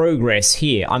making progress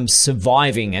here. I'm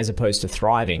surviving as opposed to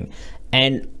thriving.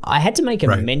 And I had to make a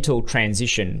Right. mental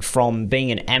transition from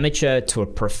being an amateur to a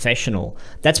professional.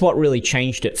 That's what really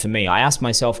changed it for me. I asked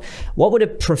myself, what would a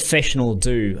professional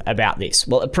do about this?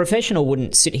 Well, a professional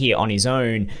wouldn't sit here on his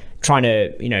own trying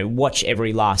to, watch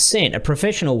every last cent. A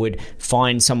professional would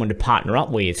find someone to partner up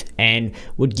with and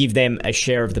would give them a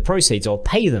share of the proceeds or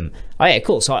pay them. Oh yeah,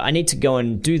 cool. So I need to go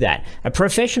and do that. A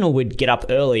professional would get up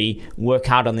early, work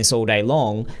hard on this all day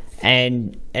long,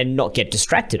 and not get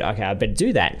distracted. Okay, I better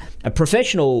do that. A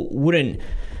professional wouldn't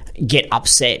get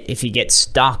upset if he gets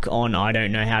stuck on, I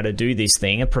don't know how to do this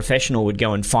thing. A professional would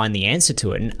go and find the answer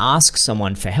to it and ask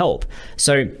someone for help.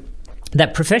 So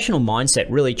that professional mindset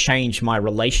really changed my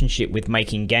relationship with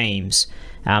making games.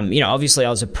 Obviously I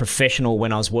was a professional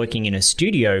when I was working in a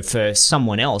studio for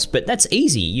someone else, but that's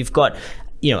easy. You've got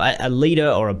a leader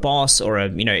or a boss or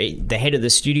the head of the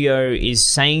studio is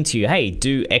saying to you, hey,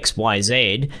 do X, Y,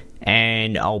 Z,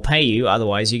 and I'll pay you,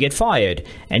 otherwise you get fired.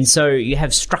 And so you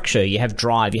have structure, you have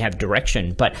drive, you have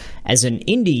direction. But as an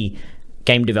indie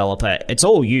game developer, it's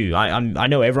all you. I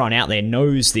know everyone out there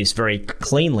knows this very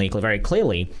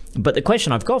clearly. But the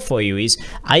question I've got for you is,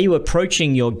 are you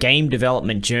approaching your game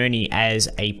development journey as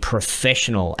a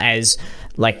professional, as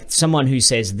like someone who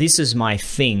says, this is my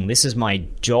thing, this is my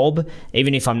job,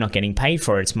 even if I'm not getting paid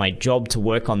for it, it's my job to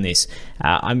work on this.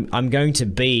 I'm going to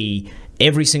be...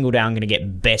 Every single day I'm going to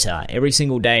get better. Every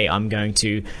single day I'm going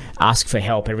to ask for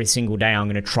help. Every single day I'm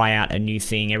going to try out a new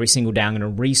thing. Every single day I'm going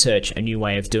to research a new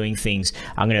way of doing things.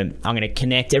 I'm going to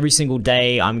connect. Every single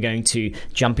day I'm going to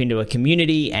jump into a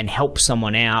community and help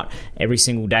someone out. Every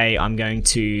single day I'm going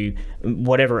to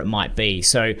whatever it might be.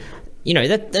 So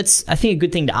that's I think a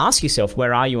good thing to ask yourself.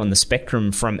 Where are you on the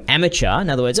spectrum from amateur,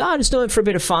 in other words, I just do it for a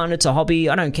bit of fun, it's a hobby,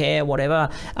 I don't care, whatever,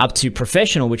 up to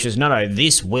professional, which is no,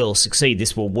 this will succeed,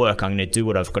 this will work, I'm going to do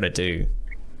what I've got to do.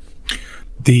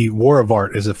 The War of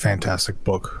Art is a fantastic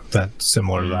book that's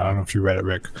similar to that. I don't know if you read it,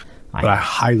 Rick, but I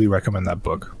highly recommend that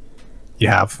book. You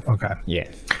have? Okay. Yeah.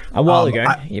 A while ago,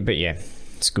 but yeah.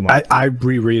 It's a good one. I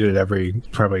reread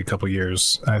it probably a couple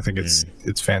years. I think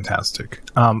it's fantastic.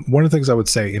 One of the things I would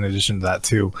say in addition to that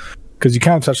too, because you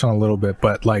kind of touched on a little bit,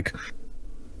 but like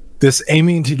this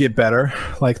aiming to get better,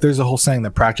 like there's a whole saying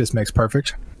that practice makes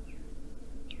perfect.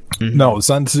 Mm-hmm. No,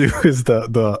 Sun Tzu is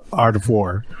the art of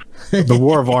war. The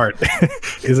War of Art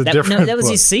is a different. No, that was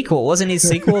book. His sequel, wasn't his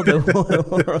sequel? The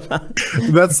War of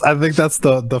Art. I think that's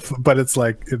the. But it's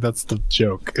like that's the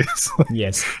joke. It's like,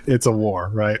 yes, it's a war,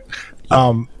 right?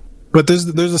 But there's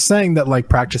a saying that like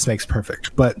practice makes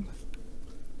perfect. But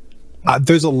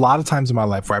there's a lot of times in my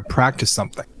life where I practice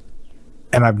something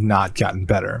and I've not gotten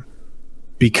better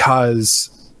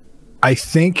because I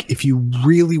think if you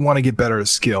really want to get better at a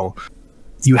skill,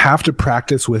 you have to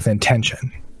practice with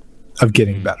intention of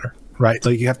getting better, right?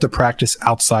 Like you have to practice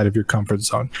outside of your comfort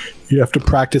zone. You have to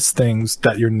practice things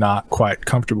that you're not quite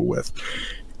comfortable with.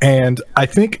 And I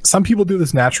think some people do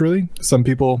this naturally, some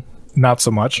people not so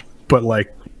much. But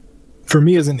like for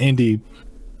me as an indie,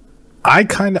 I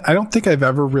don't think I've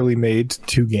ever really made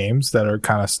two games that are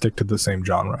kind of stick to the same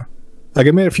genre. Like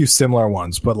I made a few similar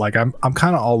ones, but like I'm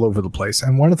kind of all over the place.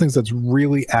 And one of the things that's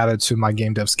really added to my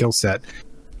game dev skill set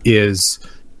is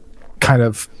kind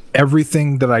of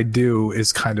everything that I do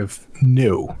is kind of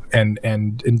new and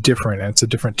different, and it's a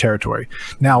different territory.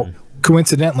 Now,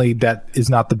 coincidentally, that is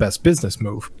not the best business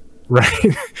move, right?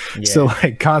 Yeah. So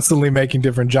like constantly making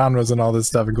different genres and all this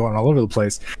stuff and going all over the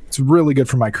place, it's really good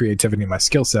for my creativity and my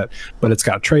skill set, but it's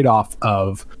got a trade-off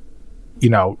of,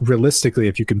 realistically,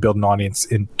 if you can build an audience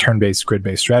in turn-based,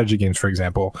 grid-based strategy games, for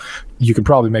example, you can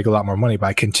probably make a lot more money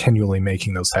by continually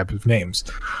making those type of games.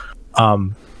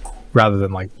 Rather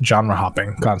than like genre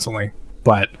hopping constantly.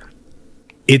 But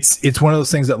it's one of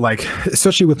those things that like,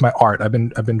 especially with my art, I've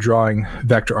been drawing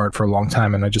vector art for a long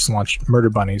time, and I just launched Murder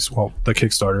Bunnies, the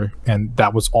Kickstarter, and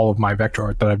that was all of my vector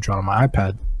art that I've drawn on my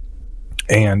iPad.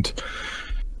 And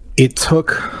it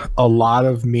took a lot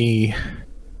of me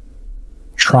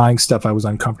trying stuff I was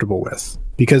uncomfortable with,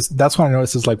 because that's what I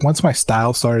noticed is like once my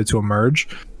style started to emerge,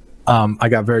 I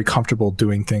got very comfortable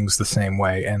doing things the same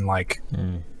way. And like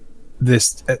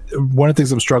this, one of the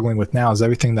things I'm struggling with now is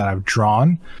everything that I've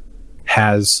drawn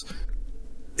has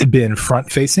been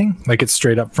front facing, like it's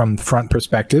straight up from the front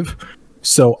perspective.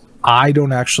 So I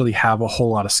don't actually have a whole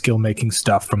lot of skill making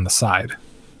stuff from the side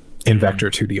in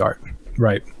vector 2D art,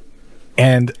 right?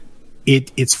 And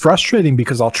it's frustrating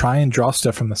because I'll try and draw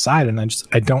stuff from the side and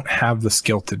I don't have the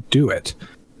skill to do it.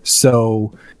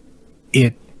 So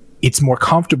it's more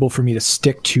comfortable for me to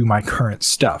stick to my current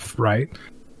stuff, right?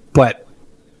 But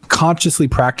consciously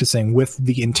practicing with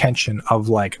the intention of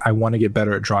like I want to get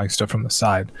better at drawing stuff from the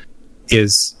side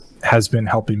is has been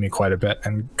helping me quite a bit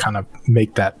and kind of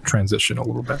make that transition a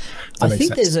little bit. I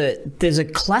think there's a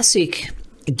classic.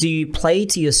 Do you play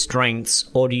to your strengths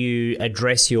or do you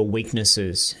address your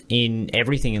weaknesses in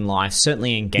everything in life,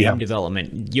 certainly in game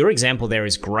development? Your example there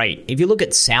is great. If you look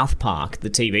at South Park,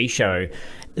 the TV show,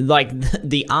 like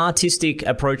the artistic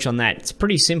approach on that, it's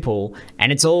pretty simple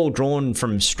and it's all drawn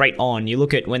from straight on. You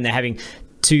look at when they're having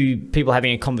two people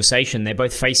having a conversation, they're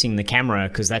both facing the camera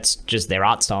because that's just their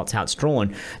art style, it's how it's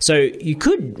drawn. So you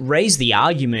could raise the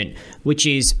argument, which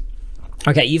is,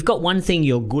 okay, you've got one thing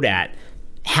you're good at.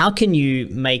 How can you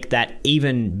make that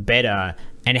even better,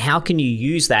 and how can you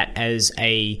use that as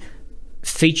a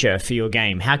feature for your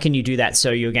game? How can you do that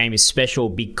so your game is special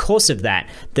because of that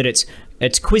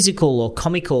it's quizzical or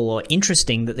comical or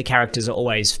interesting, that the characters are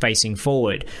always facing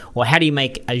forward? Or how do you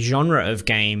make a genre of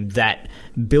game that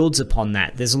builds upon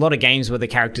that? There's a lot of games where the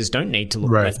characters don't need to look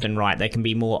left and right. They can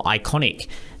be more iconic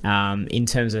in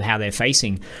terms of how they're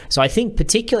facing. So I think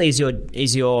particularly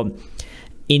as you're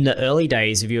in the early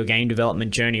days of your game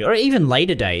development journey, or even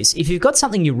later days, if you've got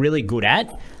something you're really good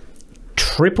at,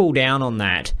 triple down on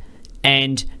that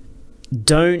and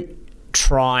don't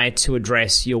try to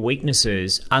address your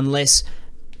weaknesses unless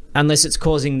it's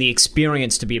causing the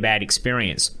experience to be a bad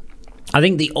experience. I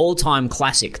think the all-time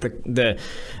classic,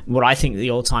 what I think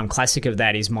the all-time classic of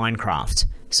that is Minecraft.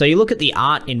 So you look at the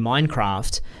art in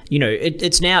Minecraft, you know,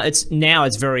 it's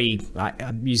very,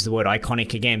 I use the word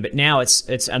iconic again, but now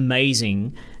it's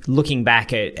amazing looking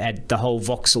back at the whole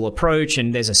voxel approach,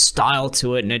 and there's a style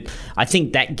to it. And I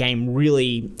think that game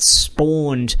really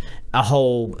spawned a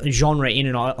whole genre in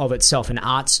and of itself, an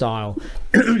art style.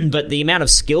 But the amount of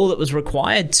skill that was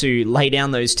required to lay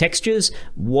down those textures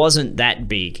wasn't that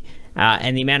big.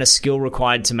 And the amount of skill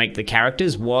required to make the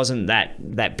characters wasn't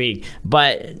that big.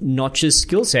 But Notch's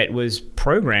skill set was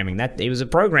programming. That he was a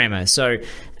programmer, so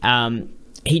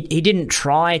he didn't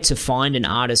try to find an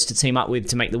artist to team up with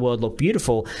to make the world look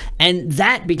beautiful, and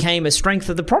that became a strength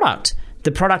of the product.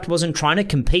 The product wasn't trying to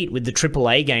compete with the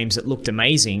AAA games that looked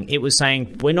amazing. It was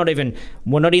saying, we're not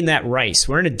in that race.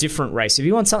 We're in a different race. If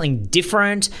you want something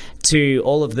different to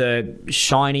all of the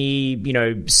shiny, you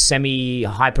know,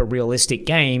 semi-hyper realistic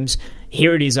games,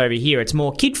 here it is over here. It's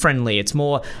more kid friendly. It's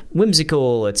more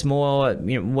whimsical. It's more,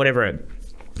 you know,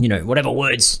 whatever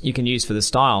words you can use for the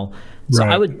style. So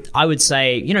right. I would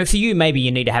say, you know, for you, maybe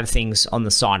you need to have things on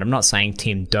the side. I'm not saying,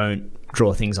 Tim, don't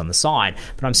draw things on the side,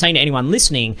 but I'm saying to anyone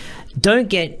listening, don't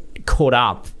get caught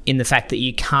up in the fact that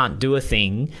you can't do a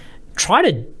thing. Try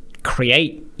to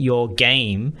create your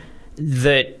game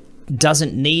that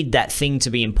doesn't need that thing to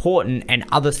be important, and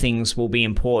other things will be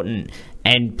important,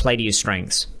 and play to your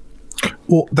strengths.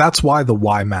 Well, that's why the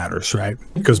why matters, right?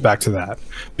 It goes back to that.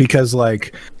 Because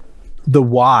like the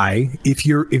why, if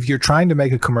you're trying to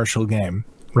make a commercial game,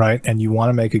 right, and you want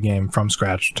to make a game from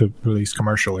scratch to release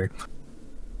commercially,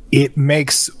 it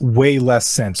makes way less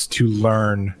sense to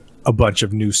learn a bunch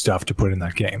of new stuff to put in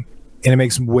that game. And it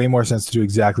makes way more sense to do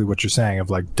exactly what you're saying, of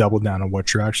like double down on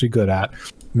what you're actually good at,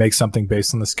 make something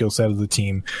based on the skill set of the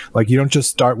team. Like, you don't just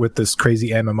start with this crazy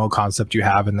MMO concept you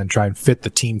have and then try and fit the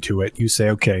team to it. You say,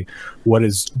 okay, what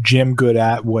is Jim good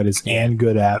at? What is Ann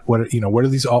good at? What is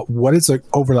the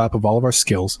overlap of all of our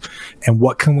skills, and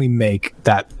what can we make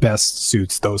that best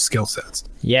suits those skill sets?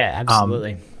 Yeah,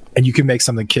 absolutely. And you can make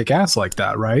something kick-ass like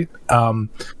that, right?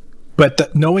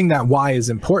 But knowing that why is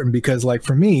important, because, like,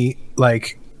 for me,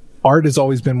 like, art has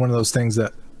always been one of those things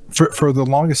that, for the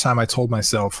longest time, I told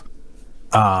myself,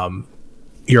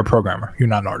 you're a programmer. You're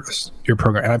not an artist. You're a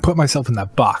programmer. And I put myself in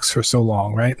that box for so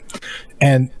long, right?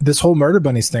 And this whole Murder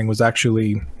Bunnies thing was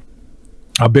actually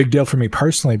a big deal for me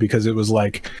personally, because it was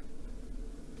like,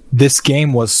 this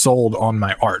game was sold on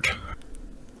my art,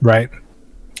 right?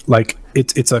 Like,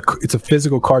 it's a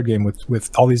physical card game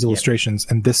with all these illustrations,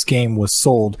 and this game was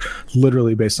sold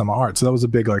literally based on my art. So that was a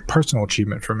big, like, personal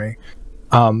achievement for me.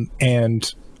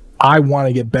 And I want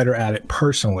to get better at it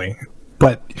personally.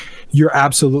 But you're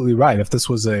absolutely right. If this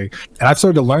was and I've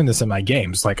started to learn this in my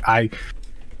games. Like,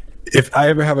 if I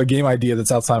ever have a game idea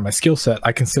that's outside of my skill set,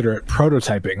 I consider it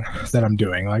prototyping that I'm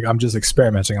doing. Like, I'm just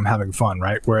experimenting. I'm having fun,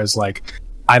 right? Whereas, like,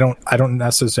 I don't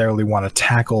necessarily want to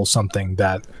tackle something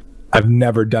that I've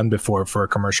never done before for a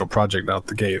commercial project out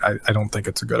the gate. I don't think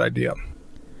it's a good idea.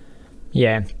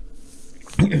 Yeah.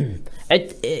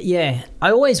 Yeah.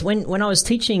 I always, when I was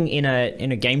teaching in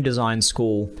a game design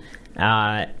school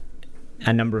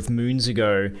a number of moons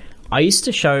ago, I used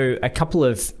to show a couple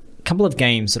of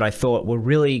games that I thought were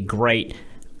really great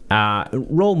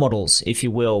role models, if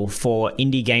you will, for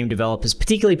indie game developers,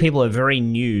 particularly people who are very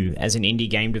new as an indie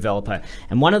game developer.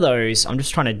 And one of those, I'm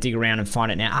just trying to dig around and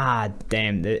find it now.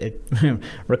 Damn, it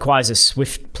requires a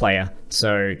Swift player,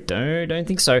 so don't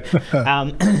think so.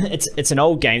 It's an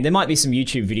old game. There might be some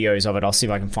YouTube videos of it. I'll see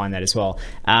if I can find that as well.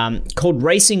 Called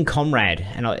Racing Comrade,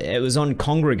 and it was on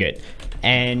Kongregate,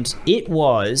 and it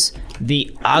was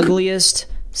the ugliest,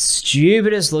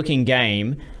 stupidest looking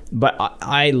game, but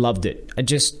I loved it. I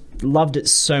just loved it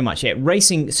so much. Yeah,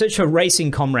 search for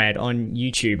Racing Comrade on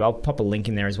YouTube. I'll pop a link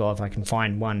in there as well if I can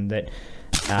find one that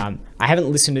I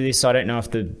haven't listened to this, so I don't know if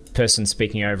the person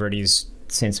speaking over it is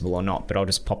sensible or not, but I'll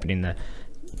just pop it in the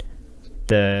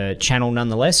channel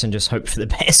nonetheless and just hope for the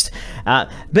best. But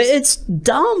it's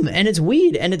dumb and it's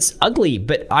weird and it's ugly,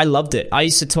 but I loved it. I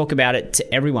used to talk about it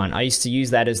to everyone. I used to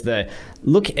use that as the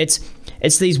look. It's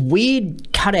these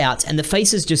weird cutouts and the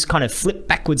faces just kind of flip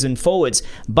backwards and forwards,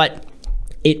 but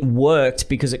it worked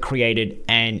because it created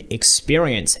an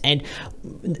experience. And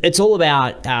it's all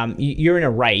about you're in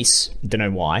a race, don't know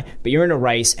why, but you're in a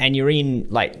race and you're in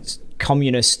like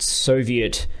communist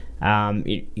Soviet Cold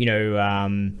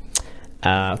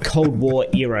War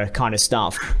era kind of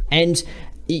stuff, and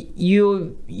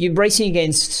you're racing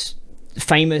against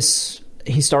famous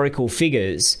historical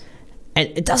figures, and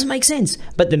it doesn't make sense.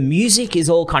 But the music is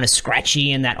all kind of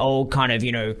scratchy and that old kind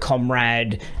of,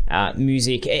 comrade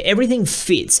music. Everything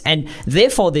fits, and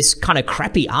therefore this kind of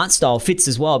crappy art style fits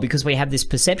as well, because we have this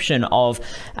perception of,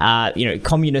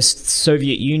 communist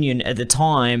Soviet Union at the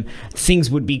time,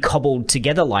 things would be cobbled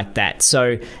together like that.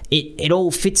 So it all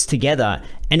fits together,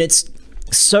 and it's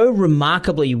so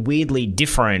remarkably weirdly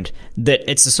different that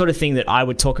it's the sort of thing that I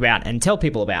would talk about and tell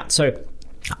people about. So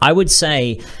I would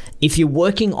say, if you're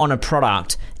working on a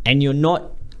product and you're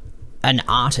not an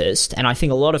artist, and I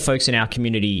think a lot of folks in our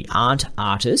community aren't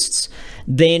artists,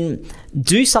 then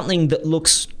do something that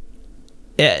looks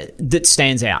that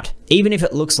stands out. Even if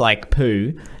it looks like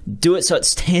poo, do it so it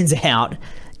stands out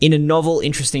in a novel,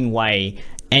 interesting way,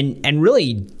 and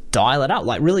really dial it up,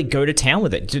 like really go to town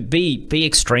with it, to be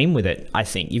extreme with it. I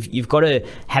think you've got to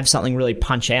have something really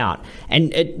punch out.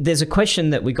 And there's a question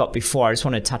that we got before. I just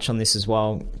want to touch on this as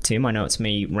well, Tim. I know it's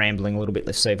me rambling a little bit.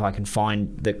 Let's see if I can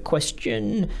find the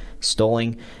question.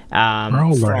 Stalling. We're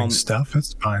all learning stuff.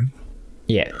 It's fine.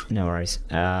 Yeah, no worries.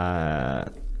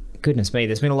 Goodness me,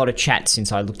 there's been a lot of chat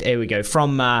since I looked. There we go.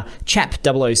 From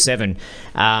Chap007.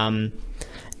 And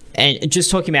just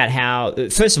talking about how,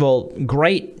 first of all,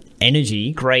 great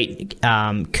energy, great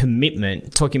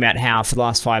commitment, talking about how for the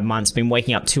last 5 months been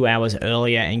waking up 2 hours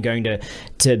earlier and going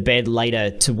to bed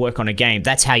later to work on a game.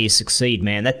 That's how you succeed,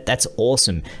 man. That's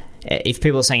awesome. If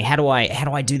people are saying, how do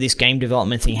I do this game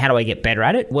development thing, how do I get better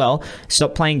at it? Well,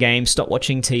 stop playing games, stop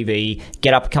watching TV,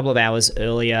 get up a couple of hours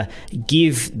earlier,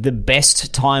 give the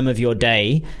best time of your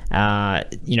day,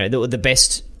 the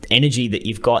best energy that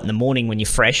you've got in the morning when you're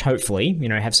fresh, hopefully,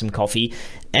 have some coffee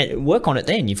and work on it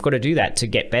then. You've got to do that to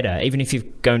get better. Even if you're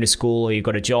going to school or you've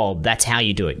got a job, that's how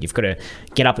you do it. You've got to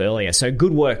get up earlier. So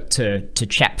good work to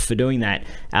Chap for doing that.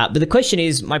 But the question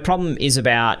is, my problem is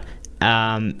about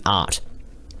art.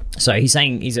 So he's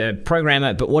saying he's a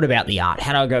programmer, but what about the art?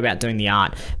 How do I go about doing the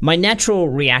art? My natural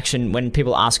reaction when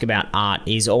people ask about art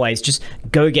is always just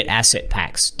go get asset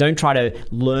packs. Don't try to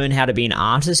learn how to be an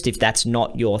artist if that's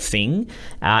not your thing.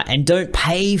 And don't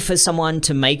pay for someone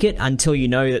to make it until you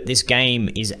know that this game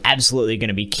is absolutely going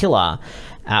to be killer,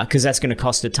 because that's going to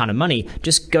cost a ton of money.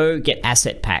 Just go get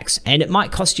asset packs. And it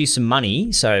might cost you some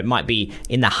money, so it might be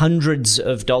in the hundreds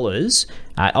of dollars.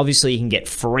 Obviously, you can get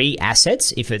free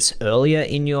assets if it's earlier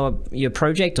in your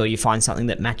project or you find something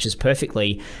that matches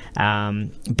perfectly.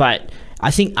 But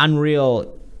I think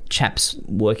Unreal, Chap's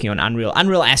working on Unreal.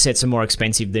 Unreal assets are more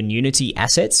expensive than Unity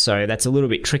assets, so that's a little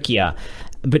bit trickier.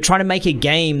 But try to make a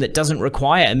game that doesn't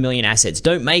require 1 million assets.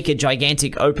 Don't make a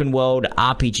gigantic open world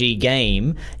RPG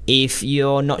game if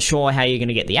you're not sure how you're going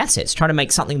to get the assets. Try to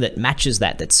make something that matches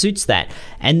that suits that.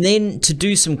 And then to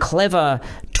do some clever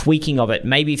tweaking of it,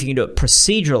 maybe if you can do it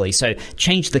procedurally, so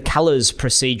change the colors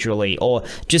procedurally, or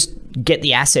just get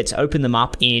the assets, open them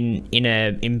up in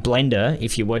Blender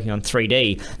if you're working on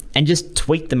 3D, and just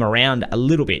tweak them around a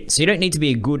little bit. So you don't need to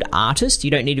be a good artist, you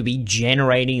don't need to be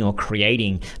generating or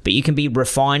creating, but you can be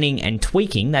refining and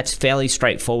tweaking. That's fairly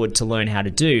straightforward to learn how to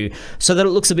do, so that it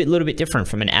looks a little bit different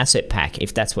from an asset pack,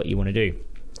 if that's what you want to do.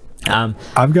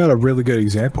 I've got a really good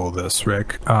example of this,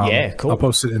 Rick. Yeah, cool. I'll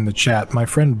post it in the chat. My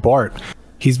friend Bart,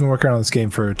 he's been working on this game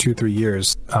for 2-3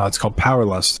 years. It's called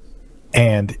Powerlust.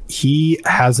 And he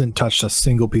hasn't touched a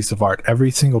single piece of art.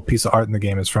 Every single piece of art in the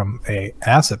game is from a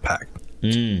asset pack.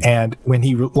 And when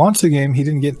he launched the game, he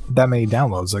didn't get that many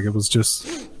downloads. Like, it was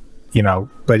just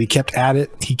but he kept at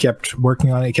it. He kept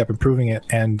working on it. He kept improving it.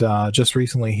 And just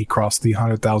recently, he crossed the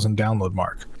 100,000 download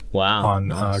mark. Wow. On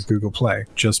nice. Google Play,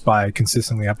 just by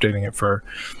consistently updating it for,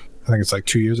 I think it's like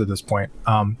 2 years at this point.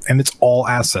 And it's all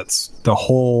assets. The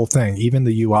whole thing, even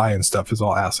the UI and stuff, is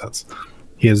all assets.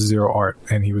 He has zero art,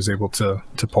 and he was able to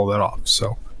pull that off.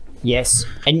 So, yes.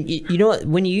 And you know what?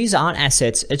 When you use art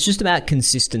assets, it's just about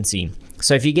consistency.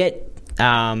 So if you get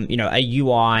a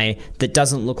UI that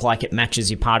doesn't look like it matches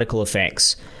your particle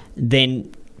effects,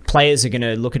 then players are going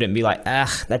to look at it and be like,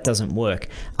 that doesn't work.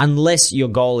 Unless your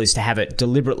goal is to have it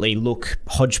deliberately look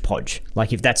hodgepodge.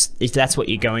 Like if that's what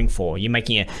you're going for, you're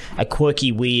making a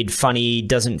quirky, weird, funny,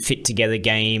 doesn't fit together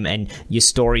game, and your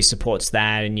story supports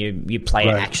that, and your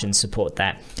player actions support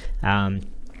that.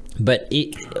 But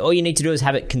all you need to do is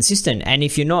have it consistent. And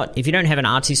if you don't have an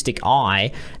artistic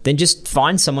eye, then just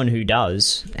find someone who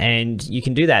does, and you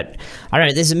can do that. I don't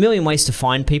know. There's a million ways to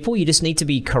find people. You just need to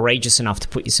be courageous enough to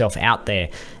put yourself out there.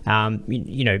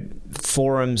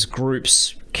 Forums,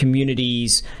 groups,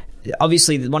 communities.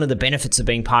 Obviously, one of the benefits of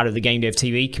being part of the Game Dev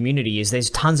TV community is there's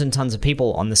tons and tons of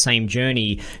people on the same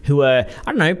journey who are,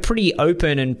 pretty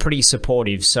open and pretty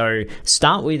supportive. So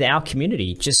start with our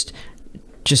community. Just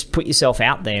put yourself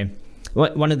out there.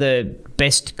 One of the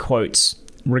best quotes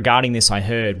regarding this I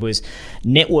heard was,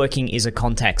 networking is a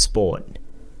contact sport.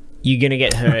 You're going to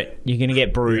get hurt, you're going to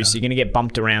get bruised, you're going to get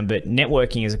bumped around, but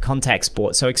networking is a contact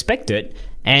sport. So expect it,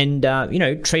 and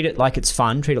treat it like it's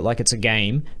fun, treat it like it's a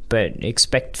game, but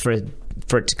expect for it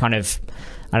to kind of,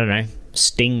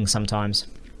 sting sometimes.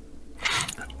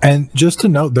 And just to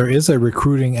note, there is a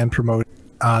recruiting and promoting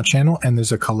channel, and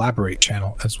there's a collaborate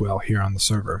channel as well here on the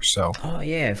server. So, of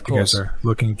if course, you guys are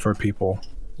looking for people,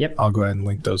 I'll go ahead and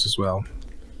link those as well.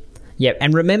 Yep,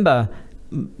 and remember,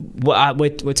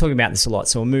 we're talking about this a lot,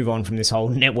 so we'll move on from this whole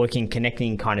networking,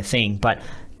 connecting kind of thing. But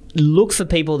look for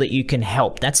people that you can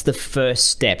help. That's the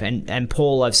first step. And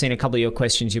Paul, I've seen a couple of your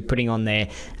questions you're putting on there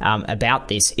about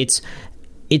this. It's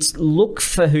look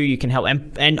for who you can help.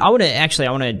 And I want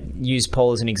to use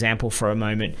Paul as an example for a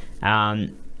moment.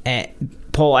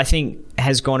 Paul, I think,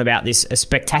 has gone about this a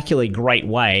spectacularly great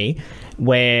way,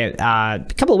 where a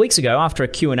couple of weeks ago after a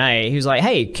Q&A, he was like,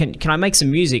 hey, can I make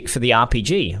some music for the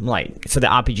RPG? I'm like, for the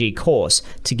RPG course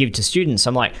to give to students.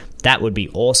 I'm like, that would be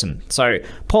awesome. So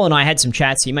Paul and I had some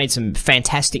chats. He made some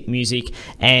fantastic music.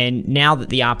 And now that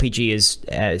the RPG is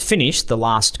finished, the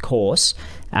last course,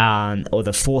 or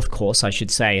the fourth course, I should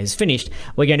say, has finished,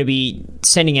 we're going to be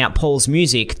sending out Paul's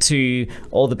music to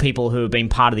all the people who have been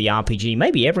part of the RPG,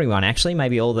 maybe everyone actually,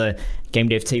 maybe all the Game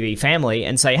Dev TV family,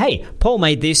 and say, hey, Paul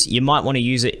made this, you might want to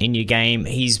use it in your game.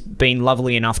 He's been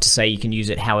lovely enough to say you can use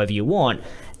it however you want.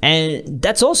 And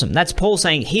that's awesome. That's Paul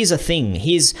saying, here's a thing,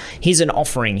 here's an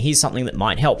offering, here's something that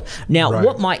might help. Now,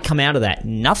 what might come out of that?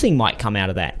 Nothing might come out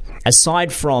of that,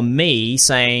 aside from me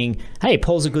saying, hey,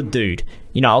 Paul's a good dude.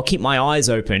 I'll keep my eyes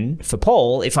open for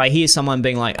Paul. If I hear someone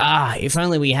being like, if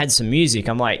only we had some music,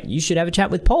 I'm like, you should have a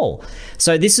chat with Paul.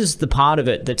 So this is the part of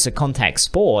it that's a contact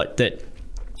sport that,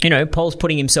 Paul's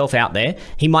putting himself out there.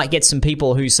 He might get some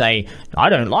people who say, I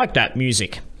don't like that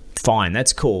music. Fine,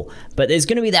 that's cool. But there's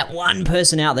going to be that one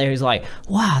person out there who's like,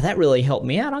 wow, that really helped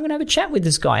me out. I'm going to have a chat with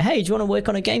this guy. Hey, do you want to work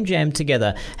on a game jam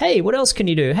together? Hey, what else can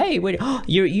you do? Hey,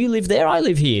 you live there, I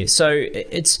live here. So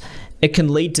it can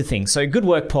lead to things. So good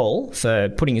work, Paul, for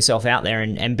putting yourself out there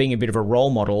and being a bit of a role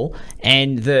model.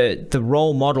 And the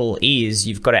role model is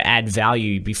you've got to add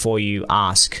value before you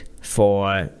ask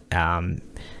for,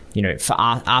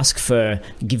 ask for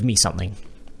give me something.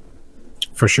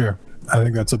 For sure. I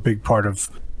think that's a big part of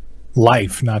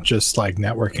life, not just like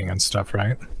networking and stuff,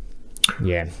 right?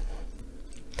 Yeah.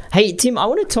 Hey, Tim, I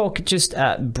want to talk just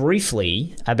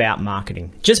briefly about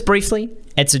marketing. Just briefly.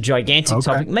 It's a gigantic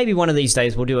topic. Maybe one of these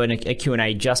days we'll do a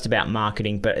Q&A just about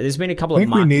marketing, but there's been a couple of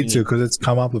marketing... I think we need to, because it's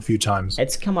come up a few times.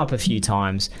 It's come up a few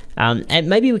times. And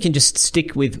maybe we can just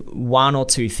stick with one or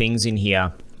two things in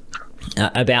here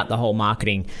about the whole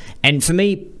marketing. And for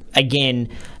me, again,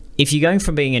 if you're going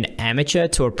from being an amateur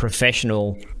to a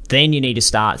professional, then you need to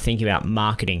start thinking about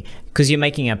marketing, because you're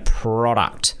making a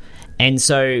product. And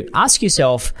so ask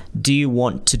yourself, do you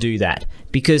want to do that?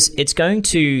 Because it's going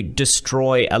to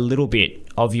destroy a little bit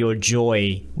of your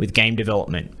joy with game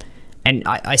development. And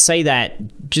I say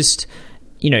that just,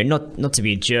 not to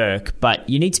be a jerk, but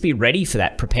you need to be ready for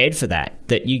that, prepared for that.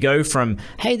 That you go from,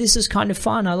 hey, this is kind of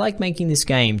fun, I like making this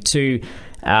game, to,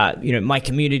 my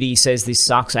community says this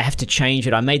sucks. I have to change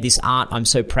it. I made this art I'm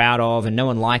so proud of, and no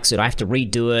one likes it. I have to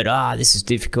redo it. This is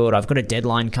difficult. I've got a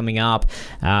deadline coming up.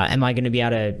 Am I going to be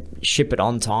able to ship it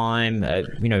on time?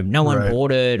 No one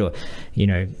bought it, or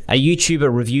a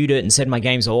YouTuber reviewed it and said my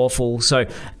game's awful. So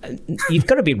you've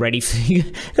got to be ready.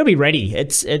 You've got to be ready.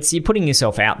 It's you're putting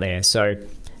yourself out there. So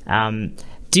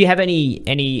do you have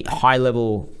any high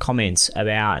level comments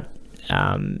about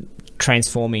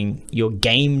transforming your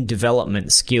game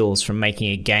development skills from making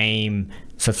a game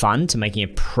for fun to making a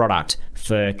product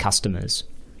for customers?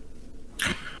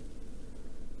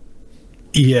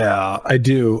 Yeah, I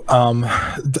do.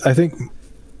 I think one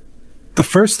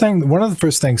of the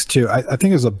first things too, I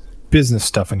think there's a business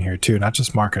stuff in here too, not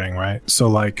just marketing, right? So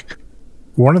like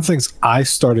one of the things I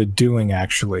started doing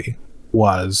actually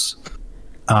was,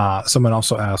 someone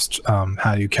also asked,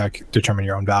 how do you determine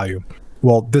your own value?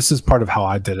 Well, this is part of how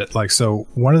I did it. Like, so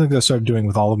one of the things I started doing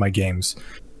with all of my games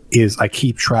is I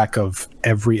keep track of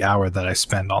every hour that I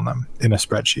spend on them in a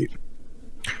spreadsheet.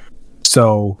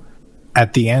 So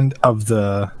at the end of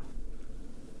the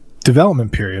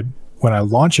development period, when I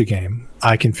launch a game,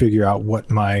 I can figure out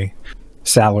what my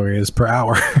salary is per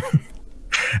hour.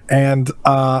 And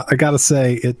I gotta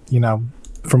say,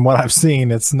 from what I've seen,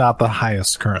 it's not the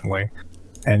highest currently.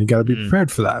 And you gotta be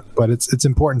prepared for that. But it's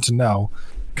important to know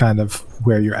kind of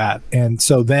where you're at. And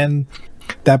so then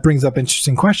that brings up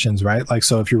interesting questions, right? Like,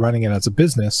 so if you're running it as a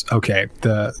business, okay,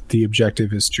 the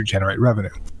objective is to generate revenue.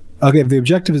 Okay, if the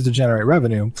objective is to generate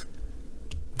revenue,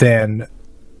 then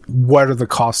what are the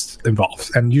costs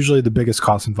involved? And usually the biggest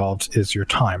cost involved is your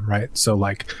time, right? So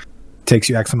like it takes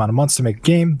you X amount of months to make a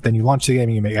game, then you launch the game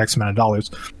and you make X amount of dollars.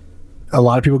 A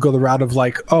lot of people go the route of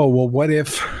like, oh, well, what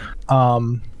if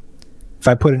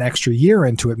I put an extra year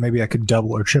into it, maybe I could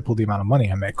double or triple the amount of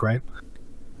money I make, right?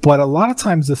 But a lot of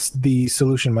times the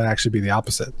solution might actually be the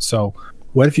opposite. So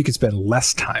what if you could spend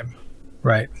less time,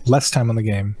 right? Less time on the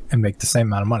game and make the same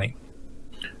amount of money?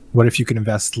 What if you could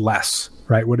invest less,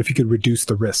 right? What if you could reduce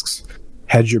the risks,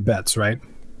 hedge your bets, right?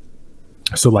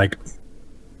 So like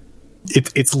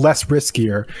it's less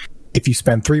riskier if you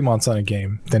spend 3 months on a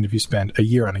game than if you spend a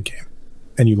year on a game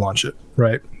and you launch it,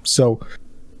 right? So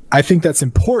I think that's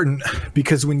important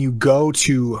because when you go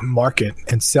to market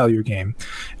and sell your game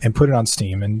and put it on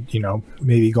Steam and,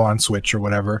 maybe go on Switch or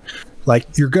whatever,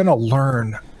 like you're going to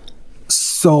learn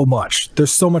so much.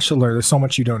 There's so much to learn. There's so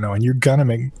much you don't know, and you're going to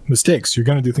make mistakes. You're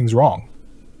going to do things wrong.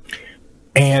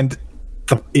 And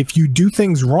if you do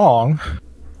things wrong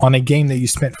on a game that you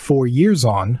spent 4 years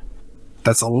on,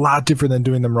 that's a lot different than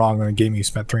doing them wrong on a game you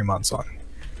spent 3 months on.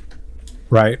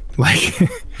 Right? Like,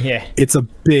 yeah, it's a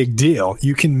big deal.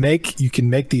 You can make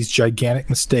these gigantic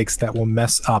mistakes that will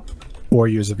mess up 4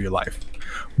 years of your life.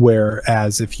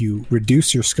 Whereas if you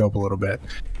reduce your scope a little bit,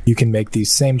 you can make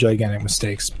these same gigantic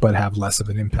mistakes, but have less of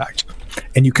an impact.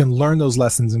 And you can learn those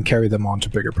lessons and carry them on to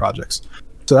bigger projects.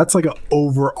 So that's like an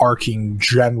overarching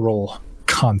general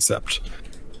concept,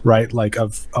 right? Like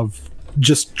of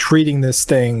just treating this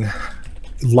thing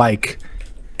like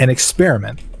an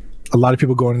experiment. A lot of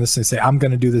people go into this and say, I'm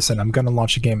going to do this and I'm going to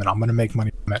launch a game and I'm going to make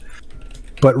money from it.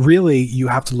 But really, you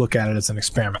have to look at it as an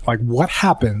experiment. Like, what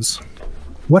happens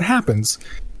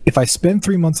if I spend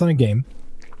 3 months on a game,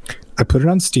 I put it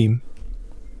on Steam,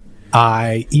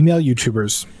 I email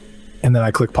YouTubers, and then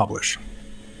I click publish?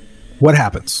 What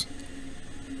happens?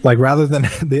 Like, rather than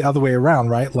the other way around,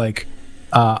 right? Like,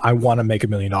 I want to make $1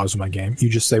 million with my game. You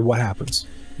just say, what happens?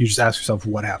 You just ask yourself,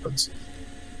 what happens?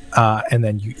 And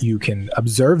then you can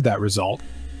observe that result.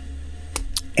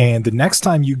 And the next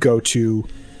time you go to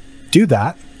do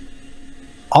that,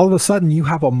 all of a sudden you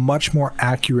have a much more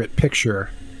accurate picture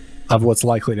of what's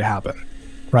likely to happen,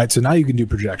 right? So now you can do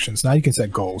projections. Now you can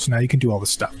set goals. Now you can do all this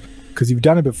stuff because you've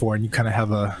done it before and you kind of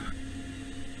have a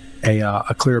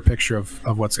clearer picture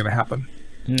of what's going to happen.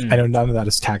 I know none of that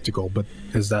is tactical, but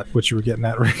is that what you were getting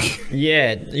at, Rick?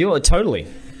 Yeah, you're totally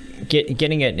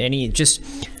getting at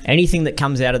anything that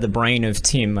comes out of the brain of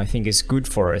Tim. I think is good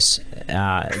for us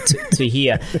to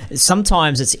hear.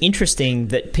 Sometimes it's interesting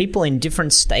that people in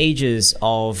different stages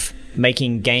of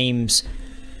making games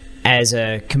as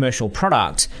a commercial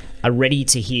product are ready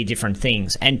to hear different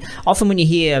things. And often when you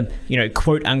hear,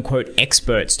 quote unquote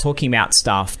experts talking about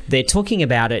stuff, they're talking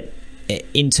about it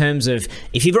in terms of,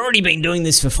 if you've already been doing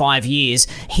this for 5 years,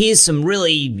 here's some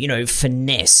really,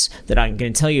 finesse that I'm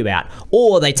going to tell you about.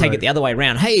 Or they take it the other way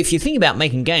around. Hey, if you think about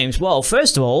making games, well,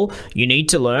 first of all, you need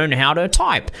to learn how to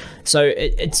type. So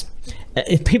it's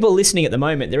if people are listening at the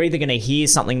moment, they're either going to hear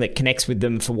something that connects with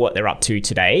them for what they're up to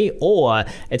today, or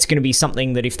it's going to be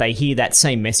something that if they hear that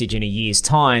same message in a year's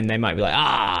time, they might be like,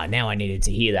 now I needed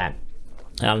to hear that.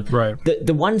 Right.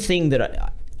 The one thing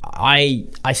that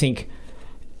I think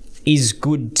is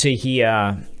good to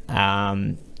hear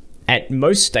at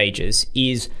most stages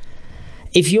is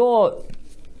if you're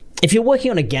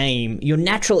working on a game, your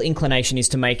natural inclination is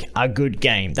to make a good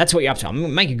game. That's what you're up to. I'm going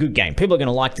to make a good game. People are going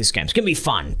to like this game. It's going to be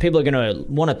fun. People are going to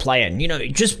want to play it.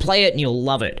 And, just play it and you'll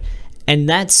love it. And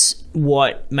that's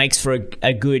what makes for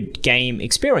a good game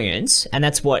experience. And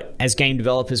that's what, as game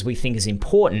developers, we think is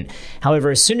important. However,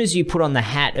 as soon as you put on the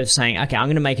hat of saying, okay, I'm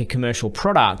going to make a commercial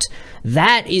product,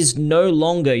 that is no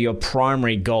longer your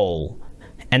primary goal.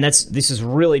 And this is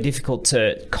really difficult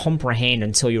to comprehend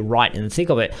until you're right in the thick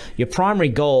of it. Your primary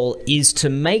goal is to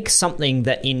make something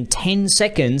that in 10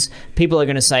 seconds, people are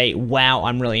going to say, wow,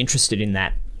 I'm really interested in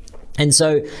that. And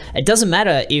so it doesn't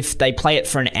matter if they play it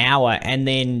for an hour and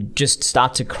then just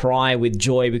start to cry with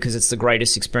joy because it's the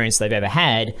greatest experience they've ever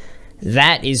had.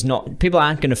 That is not, people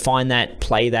aren't going to find that,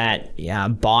 play that,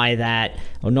 buy that,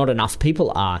 or not enough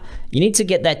people are. You need to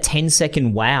get that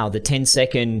 10-second wow, the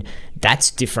 10-second that's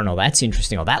different, or that's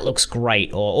interesting, or that looks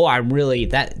great, or I really,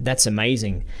 that's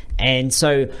amazing. And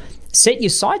so set your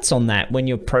sights on that when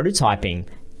you're prototyping.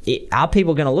 Are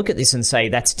people going to look at this and say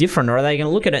that's different, or are they going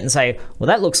to look at it and say, well,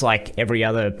 that looks like every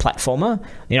other platformer?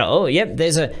 Oh, yep,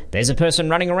 there's a person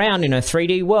running around in a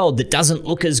 3D world that doesn't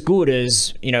look as good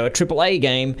as a AAA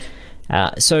game.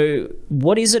 So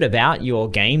what is it about your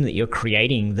game that you're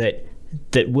creating that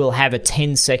will have a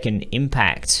 10-second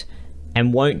impact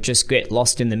and won't just get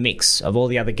lost in the mix of all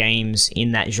the other games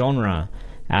in that genre?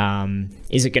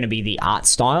 Is it going to be the art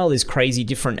style is crazy,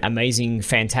 different, amazing,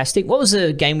 fantastic? What was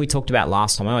the game we talked about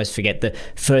last time? I always forget, the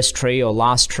first tree or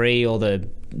last tree, or the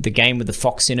game with the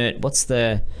fox in it. What's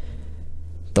the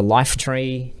life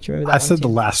tree? Do you remember that? I said the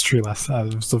last tree last time.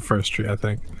 It was the first tree, I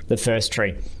think. The first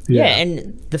tree. Yeah,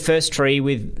 and the first tree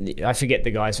with, I forget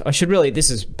the guys. This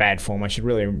is bad form. I should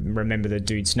really remember the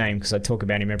dude's name because I talk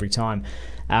about him every time.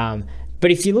 But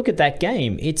if you look at that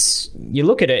game, you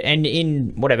look at it and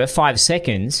in 5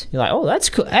 seconds, you're like, oh, that's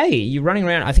cool. Hey, you're running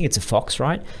around. I think it's a fox,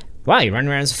 right? Wow, you're running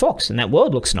around as a fox, and that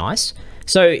world looks nice.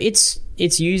 So it's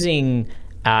using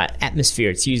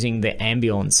atmosphere. It's using the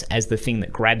ambience as the thing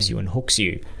that grabs you and hooks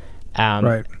you.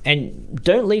 Right. And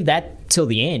don't leave that till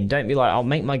the end. Don't be like, I'll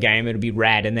make my game, it'll be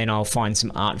rad, and then I'll find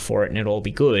some art for it, and it'll all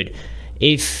be good.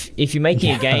 If you're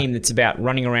making a game that's about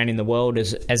running around in the world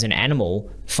as an animal,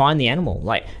 find the animal.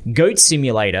 Like Goat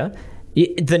Simulator,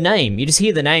 the name, you just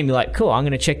hear the name, you're like, cool, I'm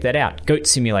going to check that out. Goat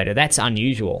Simulator, that's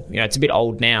unusual. It's a bit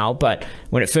old now, but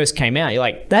when it first came out, you're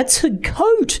like, that's a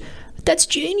goat. That's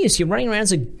genius. You're running around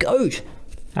as a goat.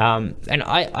 And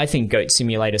I think Goat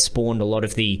Simulator spawned a lot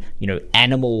of the,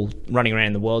 animal running around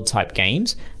in the world type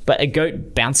games, but a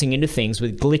goat bouncing into things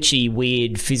with glitchy,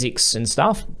 weird physics and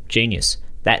stuff, genius.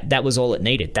 That was all it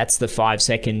needed. That's the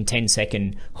 5-second,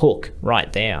 10-second hook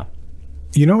right there.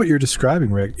 You know what you're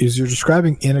describing, Rick, is you're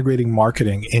describing integrating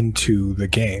marketing into the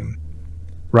game,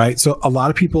 right? So a lot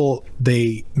of people,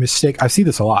 they mistake, I see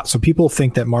this a lot. So people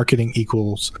think that marketing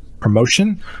equals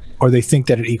promotion, or they think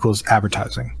that it equals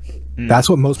advertising. That's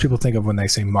what most people think of when they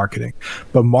say marketing.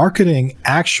 But marketing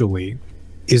actually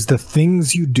is the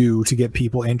things you do to get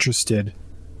people interested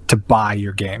to buy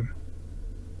your game.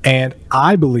 And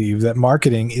I believe that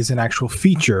marketing is an actual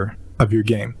feature of your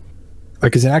game.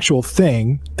 Like, it's an actual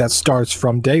thing that starts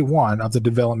from day one of the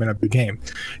development of the game.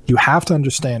 You have to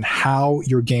understand how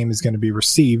your game is going to be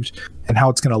received and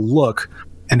how it's going to look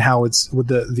and how it's with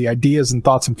the ideas and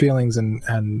thoughts and feelings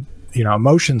and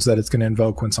emotions that it's going to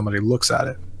invoke when somebody looks at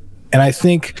it. And I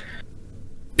think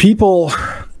people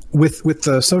with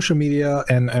the social media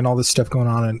and all this stuff going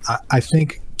on, and I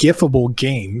think GIFable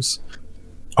games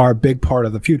are a big part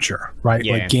of the future, right?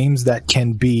 Yeah. Like games that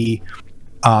can be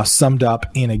summed up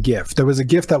in a GIF. There was a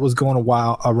GIF that was going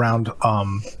around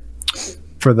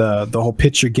for the whole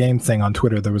pitch your game thing on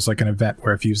Twitter. There was like an event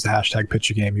where if you use the hashtag pitch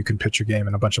your game, you can pitch your game,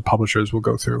 and a bunch of publishers will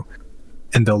go through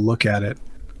and they'll look at it.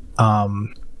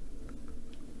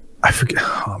 I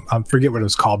forget what it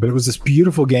was called, but it was this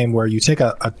beautiful game where you take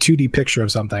a 2D picture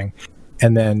of something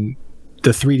and then the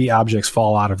 3D objects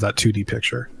fall out of that 2D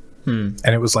picture. And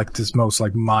it was like this most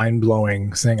like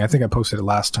mind-blowing thing. I think I posted it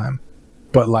last time.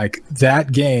 But like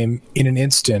that game in an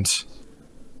instant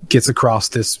gets across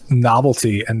this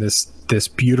novelty and this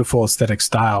beautiful aesthetic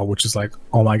style, which is like,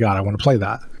 oh my God, I want to play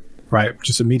that. Right?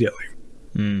 Just immediately.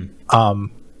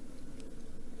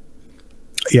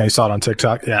 Yeah, I saw it on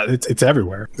TikTok. Yeah, it's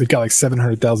everywhere. It got like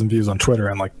 700,000 views on Twitter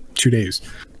in like 2 days.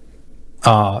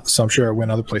 So I'm sure it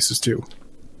went other places too.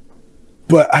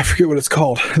 But I forget what it's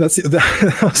called. I think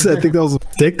that was a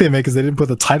mistake they made because they didn't put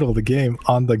the title of the game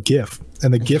on the GIF,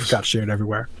 and the GIF got shared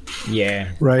everywhere.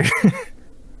 Yeah. Right.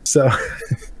 So,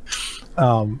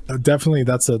 Definitely,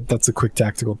 that's a quick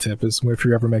tactical tip. Is if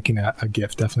you're ever making a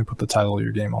GIF, definitely put the title of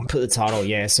your game on. Put the title,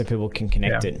 yeah, so people can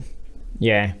connect it.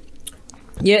 Yeah.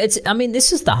 Yeah,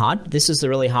 this is the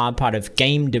really hard part of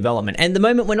game development. And at the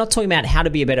moment, we're not talking about how to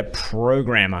be a better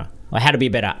programmer or how to be a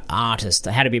better artist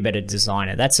or how to be a better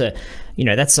designer. That's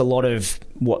a lot of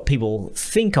what people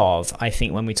think of, I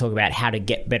think, when we talk about how to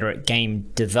get better at game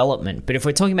development. But if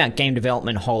we're talking about game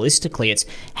development holistically, it's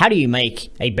how do you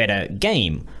make a better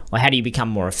game, or how do you become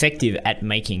more effective at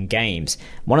making games?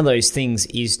 One of those things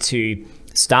is to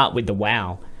start with the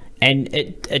wow. And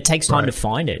it takes time to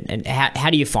find it. And how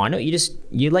do you find it?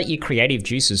 You let your creative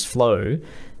juices flow.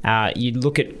 You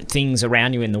look at things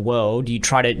around you in the world. You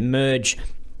try to merge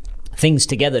things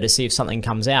together to see if something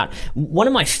comes out. One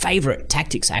of my favorite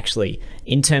tactics, actually,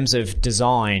 in terms of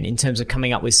design, in terms of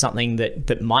coming up with something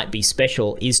that might be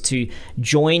special, is to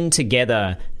join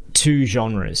together two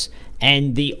genres.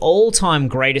 And the all-time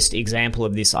greatest example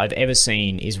of this I've ever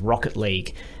seen is Rocket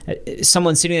League.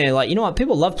 Someone sitting there like, you know what,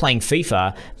 people love playing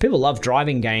FIFA, people love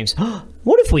driving games.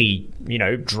 What if we,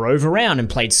 drove around and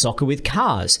played soccer with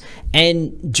cars?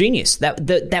 And genius,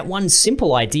 that one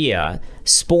simple idea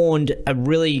spawned a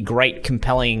really great,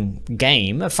 compelling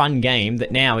game, a fun game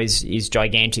that now is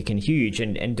gigantic and huge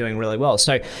and doing really well.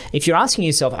 So if you're asking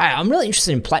yourself, hey, I'm really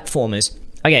interested in platformers,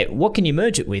 okay, what can you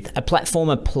merge it with? A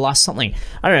platformer plus something.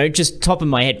 I don't know, just top of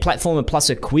my head, platformer plus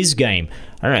a quiz game.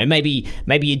 I don't know,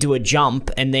 maybe you do a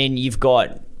jump and then you've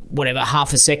got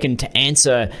half a second to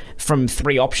answer from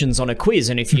 3 options on a quiz,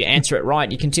 and if you answer it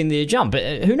right, you continue to jump.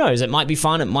 But who knows? It might be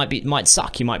fun. It might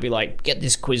suck. You might be like, get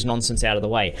this quiz nonsense out of the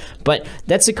way. But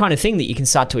that's the kind of thing that you can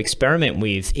start to experiment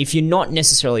with if you're not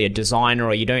necessarily a designer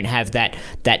or you don't have that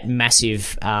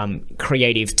massive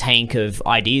creative tank of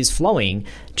ideas flowing.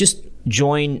 Just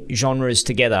join genres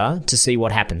together to see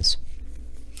what happens.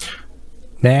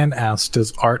 Nan asked,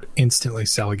 does art instantly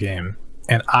sell a game?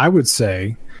 And I would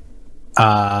say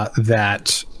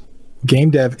that game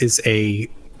dev is a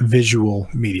visual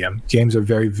medium. Games are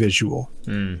very visual.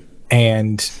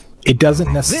 And it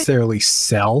doesn't necessarily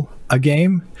sell a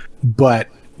game, but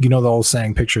the old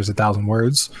saying, pictures 1,000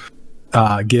 words.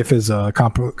 GIF is a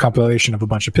compilation of a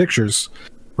bunch of pictures,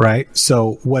 right?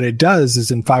 So what it does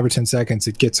is in 5 or 10 seconds,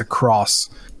 it gets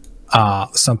across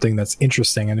something that's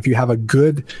interesting. And if you have a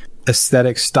good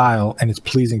aesthetic style and it's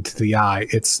pleasing to the eye,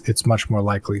 it's much more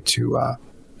likely to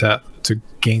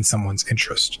gain someone's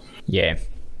interest. Yeah,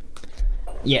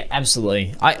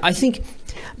 absolutely. I think,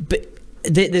 but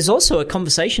there's also a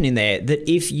conversation in there that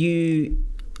if you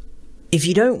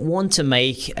don't want to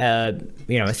make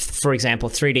for example,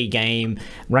 3D game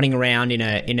running around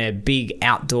in a big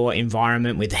outdoor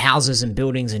environment with houses and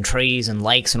buildings and trees and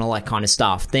lakes and all that kind of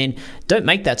stuff, then don't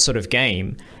make that sort of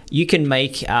game. You can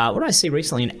make what did I see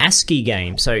recently, an ASCII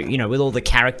game. So with all the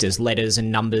characters, letters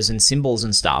and numbers and symbols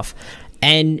and stuff.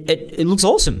 And it looks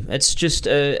awesome. It's just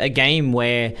a game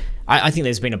where I think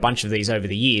there's been a bunch of these over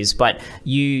the years, but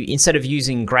you, instead of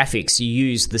using graphics, you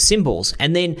use the symbols.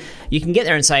 And then you can get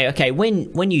there and say, okay,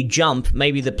 when you jump,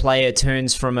 maybe the player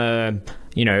turns from a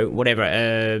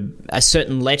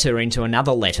certain letter into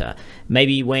another letter.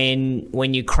 Maybe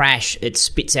when you crash, it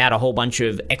spits out a whole bunch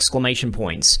of exclamation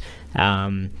points.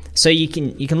 So you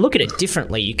can look at it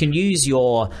differently. You can use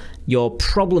your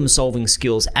problem-solving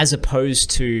skills as opposed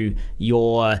to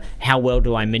your how well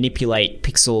do I manipulate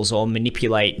pixels or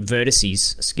manipulate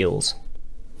vertices skills.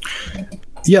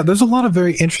 Yeah, there's a lot of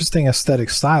very interesting aesthetic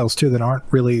styles too that aren't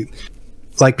really,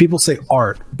 like, people say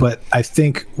art, but I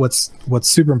think what's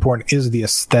super important is the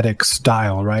aesthetic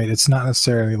style, right? It's not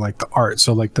necessarily like the art.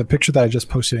 So like the picture that I just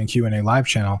posted in Q&A live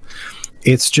channel,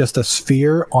 it's just a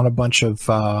sphere on a bunch of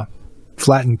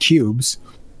flattened cubes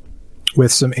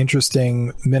with some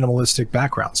interesting minimalistic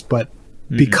backgrounds. But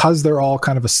because they're all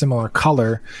kind of a similar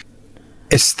color,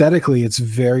 aesthetically, it's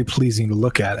very pleasing to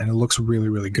look at, and it looks really,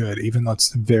 really good, even though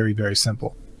it's very, very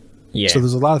simple. Yeah. So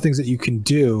there's a lot of things that you can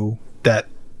do that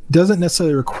doesn't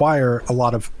necessarily require a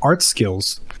lot of art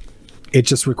skills. It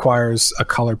just requires a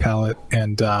color palette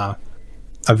and a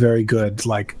very good,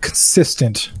 like,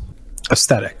 consistent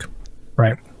aesthetic,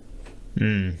 right?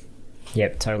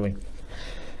 Yep, totally.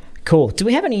 Cool. Do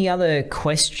we have any other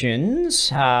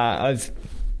questions? I've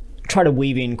tried to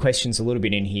weave in questions a little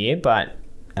bit in here, but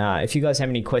if you guys have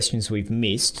any questions we've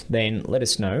missed, then let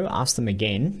us know. Ask them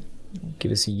again.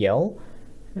 Give us a yell.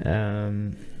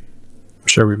 I'm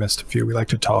sure we missed a few. We like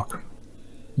to talk.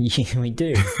 Yeah, we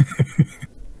do.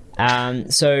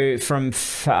 So from,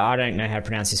 I don't know how to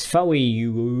pronounce this,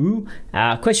 Fawiyu,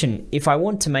 question, if I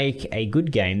want to make a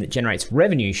good game that generates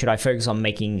revenue, should I focus on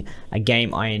making a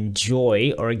game I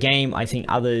enjoy or a game I think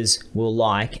others will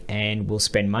like and will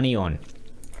spend money on?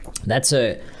 That's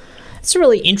a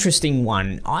really interesting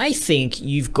one. I think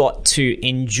you've got to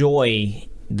enjoy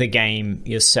the game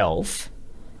yourself,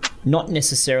 not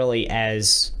necessarily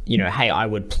as, hey, I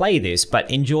would play this, but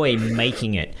enjoy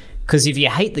making it. Because if you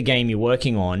hate the game you're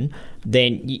working on,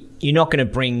 then you're not going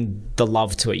to bring the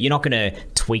love to it. You're not going to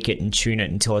tweak it and tune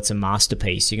it until it's a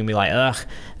masterpiece. You're going to be like, ugh,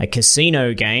 a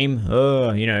casino game.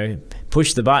 Oh,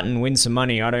 push the button, win some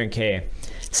money. I don't care.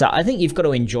 So I think you've got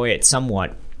to enjoy it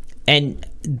somewhat. And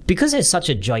because there's such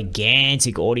a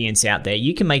gigantic audience out there,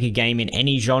 you can make a game in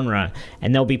any genre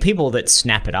and there'll be people that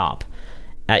snap it up.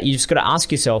 You just got to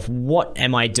ask yourself, what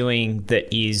am I doing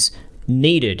that is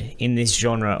needed in this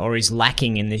genre or is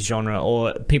lacking in this genre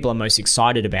or people are most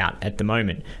excited about at the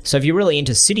moment? So if you're really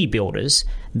into city builders,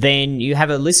 then you have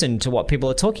a listen to what people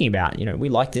are talking about. We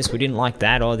like this, we didn't like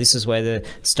that, or this is where the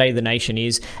state of the nation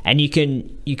is. And you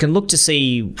can look to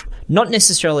see, not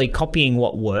necessarily copying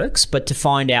what works, but to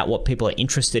find out what people are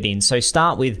interested in. So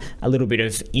start with a little bit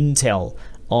of intel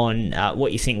on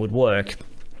what you think would work.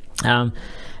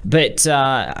 But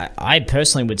I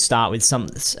personally would start with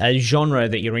a genre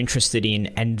that you're interested in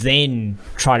and then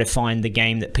try to find the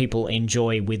game that people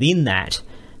enjoy within that,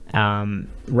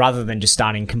 rather than just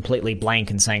starting completely blank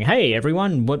and saying, hey,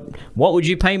 everyone, what would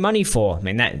you pay money for? I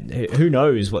mean, who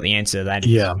knows what the answer to that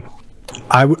is. Yeah.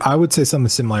 I would say something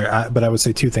similar, but I would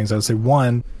say two things. I would say,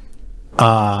 one,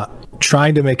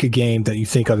 trying to make a game that you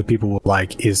think other people will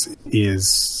like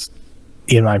is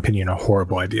in my opinion, a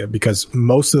horrible idea, because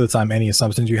most of the time any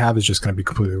assumptions you have is just going to be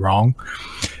completely wrong.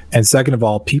 And second of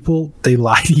all, people, they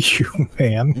lie to you,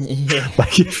 man. Yeah.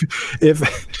 Like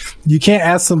if you can't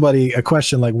ask somebody a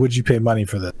question like, would you pay money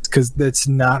for this? Because that's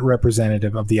not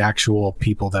representative of the actual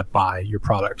people that buy your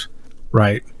product,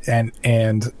 right?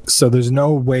 And so there's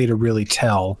no way to really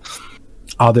tell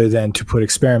other than to put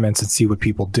experiments and see what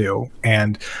people do.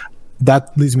 And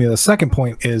that leads me to the second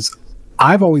point is,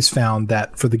 I've always found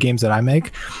that for the games that I make,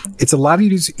 it's a lot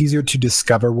easier to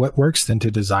discover what works than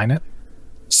to design it.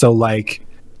 So like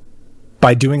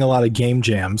by doing a lot of game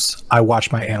jams, I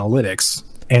watch my analytics,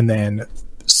 and then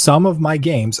some of my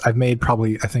games, I've made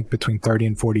probably, I think, between 30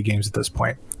 and 40 games at this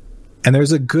point. And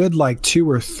there's a good like 2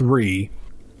 or 3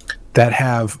 that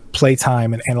have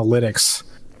playtime and analytics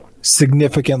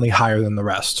significantly higher than the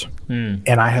rest. And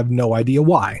I have no idea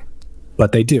why.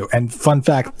 But they do. And fun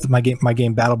fact, my game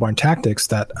Battleborn Tactics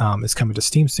that is coming to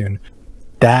Steam soon,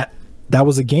 that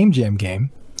was a game jam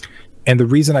game. And the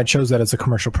reason I chose that as a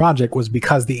commercial project was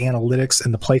because the analytics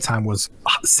and the playtime was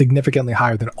significantly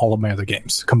higher than all of my other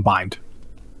games combined.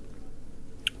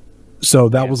 So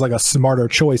that was like a smarter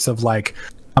choice of like,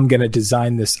 I'm going to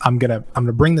design this. I'm going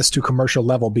to bring this to commercial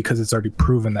level because it's already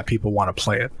proven that people want to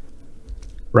play it.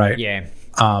 Right. Yeah.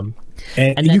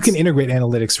 And you can integrate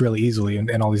analytics really easily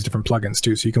and all these different plugins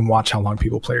too, so you can watch how long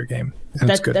people play your game. And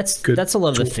that's good. That's a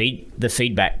lot of the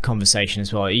feedback conversation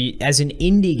as well. As an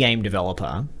indie game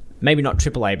developer, maybe not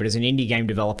AAA, but as an indie game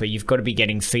developer, you've got to be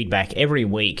getting feedback every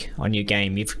week on your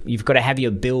game. You've got to have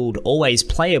your build always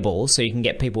playable so you can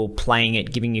get people playing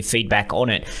it, giving you feedback on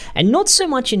it. And not so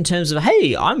much in terms of,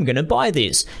 hey, I'm going to buy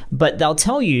this, but they'll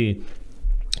tell you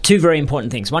two very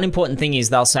important things. One important thing is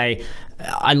they'll say,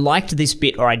 I liked this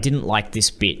bit or I didn't like this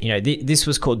bit. This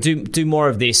was called do more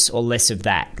of this or less of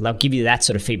that. They'll give you that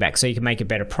sort of feedback so you can make a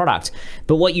better product.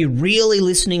 But what you're really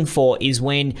listening for is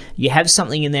when you have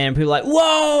something in there and people are like,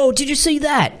 whoa, did you see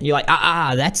that? You're like,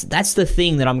 that's the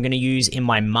thing that I'm going to use in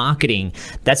my marketing.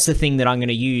 That's the thing that I'm going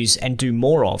to use and do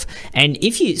more of. And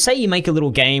if you say you make a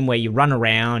little game where you run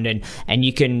around and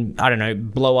you can, I don't know,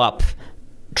 blow up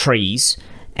trees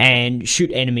and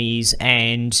shoot enemies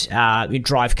and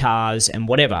drive cars and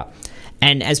whatever.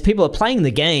 And as people are playing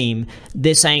the game,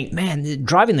 they're saying, man,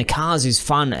 driving the cars is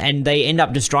fun, and they end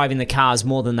up just driving the cars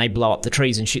more than they blow up the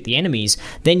trees and shoot the enemies.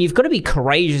 Then you've got to be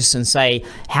courageous and say,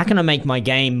 how can I make my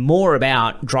game more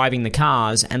about driving the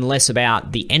cars and less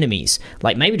about the enemies?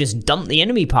 Like maybe just dump the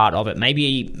enemy part of it.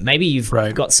 Maybe you've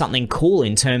got something cool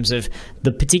in terms of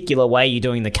the particular way you're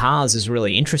doing the cars is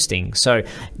really interesting. So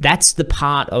that's the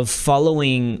part of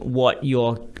following what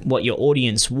your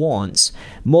audience wants,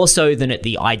 more so than at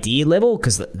the idea level,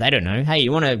 because they don't know. Hey,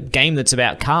 you want a game that's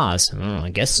about cars? Oh, I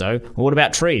guess so. Or what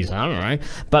about trees? I don't know.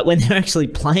 But when they're actually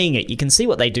playing it, you can see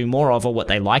what they do more of or what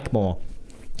they like more.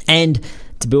 And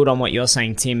to build on what you're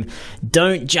saying, Tim,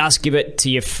 don't just give it to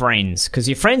your friends, because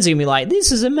your friends are going to be like,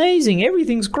 this is amazing,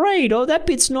 everything's great, oh, that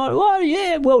bit's not, oh,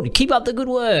 yeah, well, keep up the good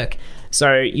work.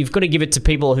 So you've got to give it to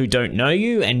people who don't know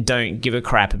you and don't give a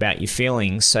crap about your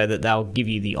feelings so that they'll give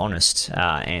you the honest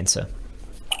answer.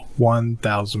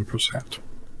 1000%.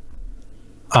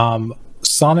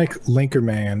 Sonic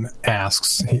Linkerman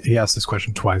asks, he asked this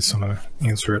question twice, so I'm going to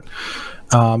answer it.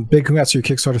 Big congrats to your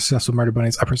Kickstarter success with Murder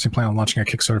Bunnies. I personally plan on launching a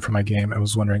Kickstarter for my game. I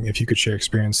was wondering if you could share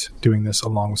experience doing this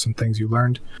along with some things you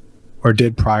learned or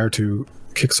did prior to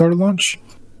Kickstarter launch.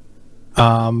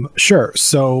 Sure.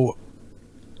 So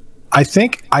I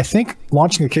think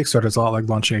launching a Kickstarter is a lot like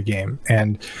launching a game,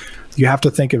 and you have to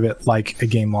think of it like a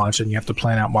game launch, and you have to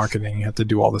plan out marketing. You have to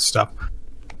do all this stuff.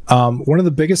 One of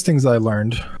the biggest things that I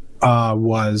learned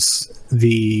was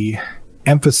the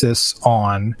emphasis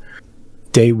on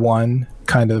day one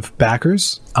kind of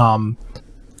backers.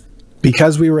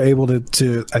 Because we were able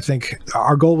to I think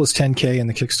our goal was 10K in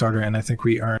the Kickstarter, and I think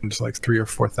we earned like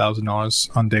 $3,000 or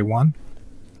 $4,000 on day one.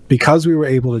 Because we were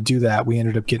able to do that, we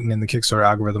ended up getting in the Kickstarter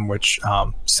algorithm, which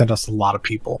sent us a lot of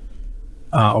people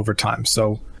over time.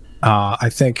 So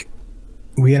I think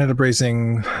we ended up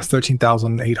raising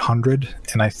 $13,800,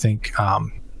 and I think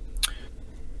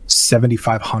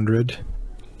 7,500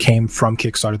 came from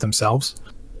Kickstarter themselves,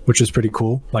 which is pretty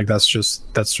cool. Like that's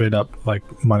straight up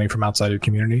like money from outside of the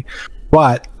community.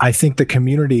 But I think the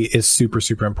community is super,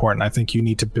 super important. I think you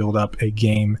need to build up a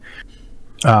game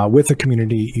with a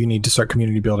community. You need to start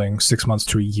community building 6 months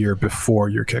to a year before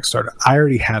your Kickstarter. I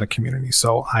already had a community,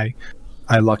 so I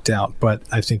lucked out, but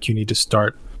I think you need to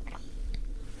start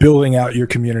building out your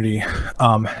community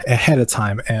ahead of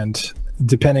time. And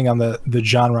depending on the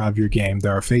genre of your game,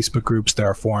 there are Facebook groups, there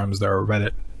are forums, there are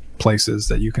Reddit places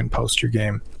that you can post your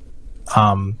game.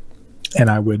 And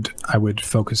I would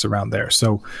focus around there.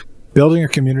 So building a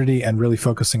community and really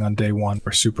focusing on day one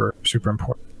are super, super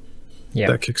important. Yeah,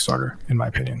 that Kickstarter, in my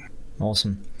opinion.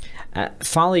 Awesome.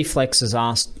 Farley Flex has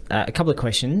asked a couple of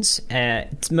questions.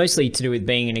 It's mostly to do with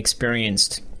being an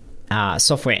experienced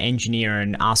software engineer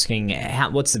and asking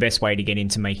what's the best way to get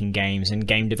into making games and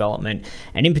game development,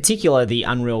 and in particular the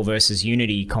Unreal versus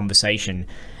Unity conversation,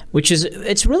 which is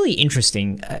it's really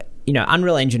interesting.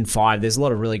 Unreal Engine 5, there's a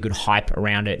lot of really good hype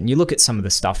around it, and you look at some of the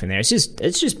stuff in there, it's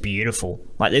just beautiful.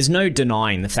 Like there's no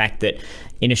denying the fact that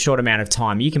in a short amount of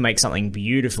time you can make something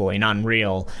beautiful in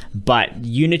Unreal, but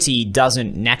Unity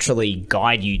doesn't naturally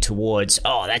guide you towards,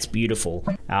 oh, that's beautiful,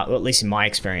 or at least in my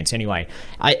experience anyway.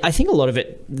 I think a lot of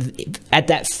it at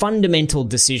that fundamental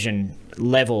decision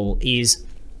level is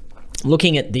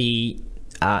looking at the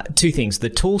two things, the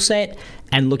tool set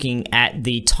and looking at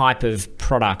the type of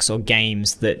products or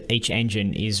games that each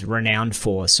engine is renowned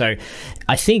for. So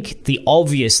I think the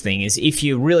obvious thing is if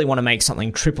you really want to make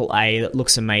something AAA that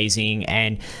looks amazing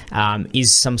and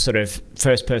is some sort of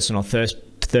first person or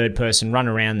third person run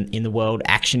around in the world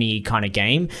action-y kind of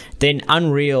game, then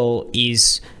Unreal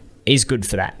is good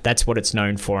for that. That's what it's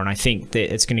known for, and I think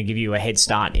that it's going to give you a head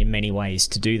start in many ways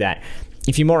to do that.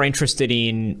 If you're more interested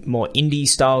in more indie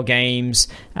style games,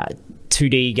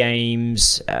 2D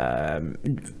games,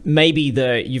 maybe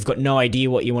you've got no idea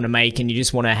what you want to make and you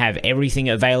just want to have everything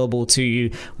available to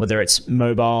you, whether it's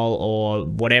mobile or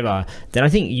whatever, then I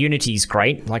think Unity's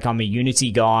great. Like I'm a Unity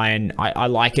guy and I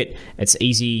like it. It's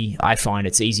easy. I find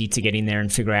it's easy to get in there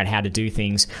and figure out how to do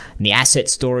things. And the asset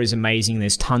store is amazing.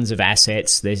 There's tons of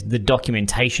assets. The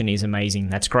documentation is amazing.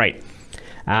 That's great.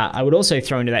 I would also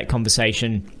throw into that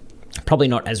conversation, probably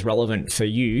not as relevant for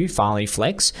you, Farley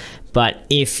Flex, but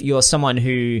if you're someone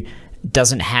who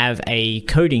doesn't have a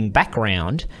coding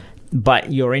background,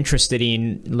 but you're interested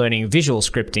in learning visual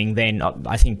scripting, then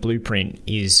I think Blueprint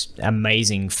is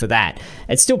amazing for that.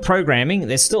 It's still programming.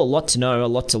 There's still a lot to know, a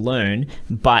lot to learn,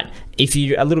 but if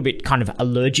you're a little bit kind of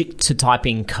allergic to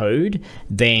typing code,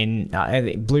 then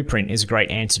Blueprint is a great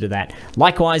answer to that.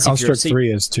 Likewise, Construct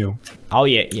 3 is too. Oh,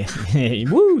 yeah.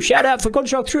 Woo, shout out for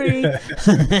Construct 3.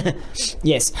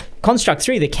 Yes, Construct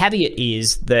 3, the caveat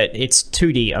is that it's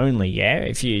 2D only, yeah?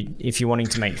 If you're wanting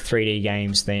to make 3D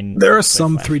games, then... There are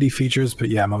some 3D features, but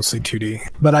yeah, mostly 2D.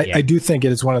 But I do think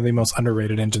it is one of the most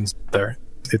underrated engines there.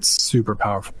 It's super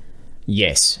powerful.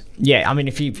 Yes. Yeah, I mean,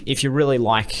 if you really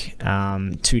like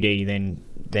 2D,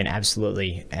 then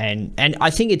absolutely. And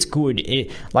I think it's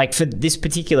good. Like for this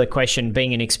particular question,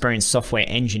 being an experienced software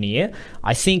engineer,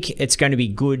 I think it's going to be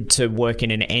good to work in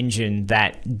an engine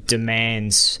that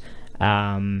demands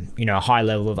a high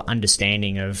level of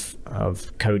understanding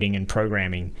of coding and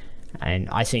programming. And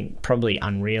I think probably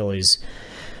Unreal is,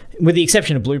 with the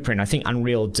exception of Blueprint, I think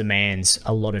Unreal demands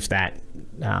a lot of that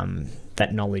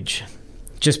knowledge.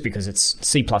 Just because it's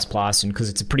C++ and because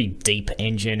it's a pretty deep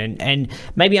engine. And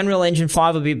maybe Unreal Engine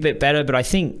 5 will be a bit better, but I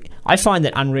find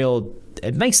that Unreal,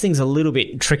 it makes things a little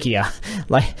bit trickier.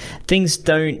 Like there's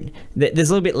a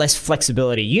little bit less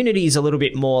flexibility. Unity is a little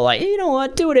bit more like, you know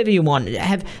what, do whatever you want.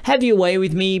 Have your way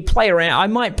with me, play around. I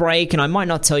might break and I might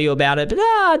not tell you about it,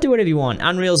 but do whatever you want.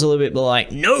 Unreal's a little bit more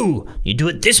like, no, you do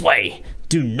it this way.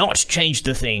 do not change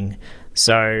the thing.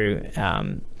 So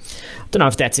I don't know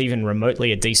if that's even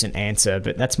remotely a decent answer,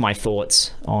 but that's my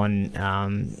thoughts on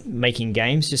making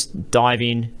games. Just dive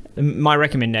in. My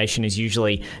recommendation is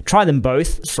usually try them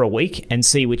both for a week and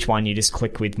see which one you just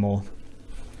click with more.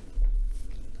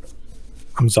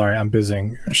 I'm sorry, I'm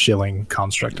busy shilling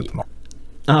Construct at the moment.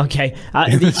 Okay.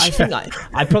 I think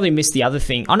I probably missed the other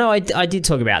thing. Oh, no, I did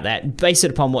talk about that. Base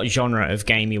it upon what genre of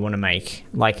game you want to make.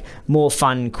 Like, more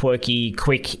fun, quirky,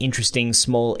 quick, interesting,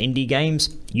 small indie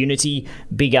games. Unity,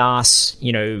 big-ass,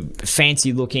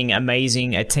 fancy-looking,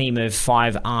 amazing, a team of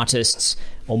 5 artists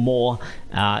or more,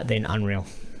 then Unreal.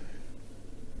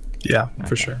 Yeah,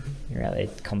 for sure. You're out there,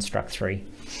 Construct 3.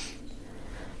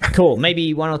 Cool.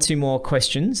 Maybe 1 or 2 more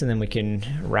questions, and then we can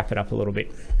wrap it up a little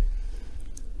bit.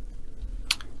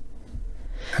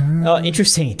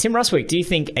 Interesting. Tim Ruswick, do you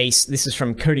think this is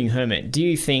from Coding Hermit, do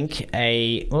you think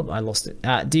I lost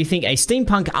it. Do you think a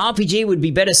steampunk RPG would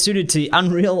be better suited to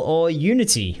Unreal or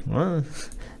Unity? Well,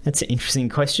 that's an interesting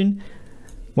question.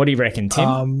 What do you reckon,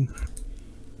 Tim?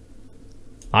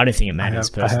 I don't think it matters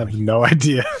personally. I have no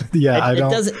idea. Yeah,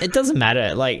 It doesn't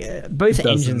matter. Like, both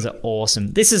engines are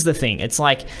awesome. This is the thing. It's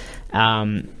like,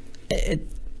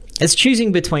 it's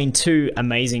choosing between 2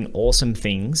 amazing, awesome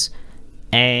things,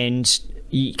 and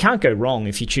you can't go wrong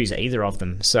if you choose either of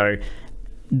them. So,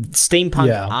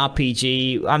 steampunk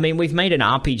RPG. I mean, we've made an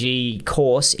RPG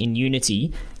course in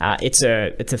Unity. It's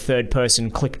a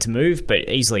third-person click-to-move, but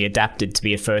easily adapted to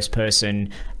be a first-person,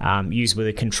 used with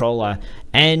a controller.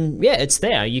 And yeah, it's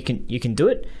there. You can do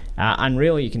it.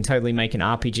 Unreal, you can totally make an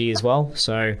RPG as well.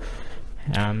 So,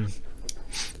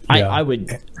 I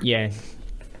would, yeah.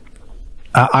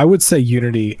 I would say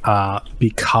Unity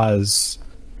because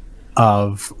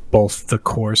of both the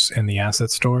course and the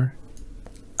asset store.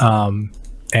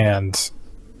 And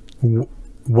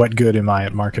what good am I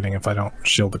at marketing if I don't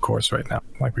shield the course right now?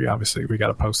 Like, we got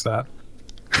to post that.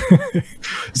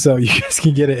 So you guys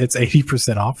can get it. It's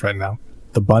 80% off right now.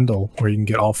 The bundle where you can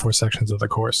get all 4 sections of the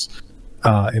course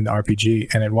in the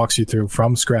RPG, and it walks you through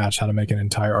from scratch how to make an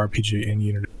entire RPG in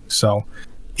Unity. So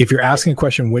if you're asking a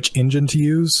question which engine to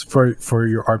use for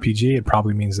your RPG, it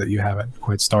probably means that you haven't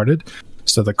quite started.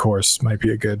 So the course might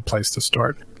be a good place to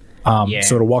start.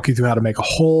 So it'll walk you through how to make a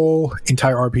whole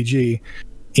entire RPG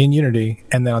in Unity,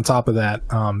 and then on top of that,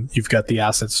 you've got the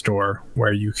asset store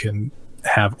where you can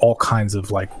have all kinds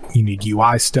of, like, you need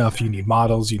UI stuff, you need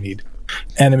models, you need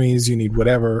enemies, you need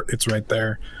whatever. It's right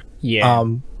there. Yeah.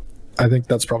 I think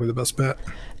that's probably the best bet.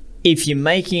 If you're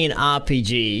making an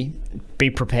RPG, be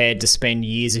prepared to spend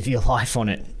years of your life on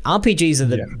it.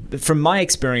 RPGs are from my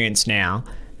experience now,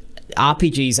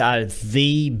 RPGs are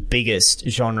the biggest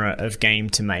genre of game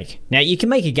to make. Now, you can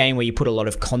make a game where you put a lot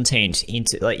of content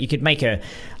into, like, you could make a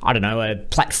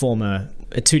platformer,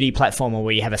 a 2D platformer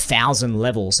where you have 1,000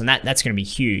 levels, and that's going to be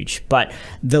huge. But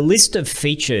the list of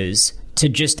features to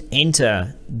just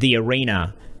enter the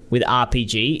arena with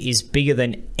RPG is bigger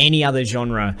than any other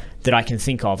genre that I can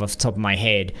think of off the top of my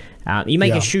head. You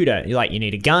make a shooter, you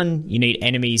need a gun, you need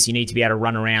enemies, you need to be able to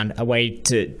run around, a way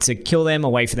to kill them, a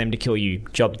way for them to kill you.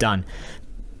 Job done.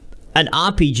 An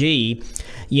RPG,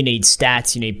 you need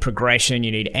stats, you need progression,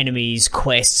 you need enemies,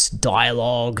 quests,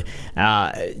 dialogue,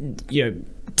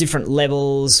 different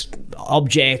levels,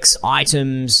 objects,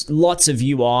 items, lots of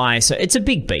UI. So it's a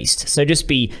big beast. So just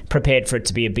be prepared for it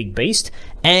to be a big beast.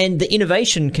 And the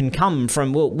innovation can come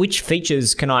from, well, which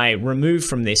features can I remove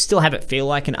from this? Still have it feel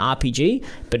like an RPG,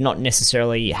 but not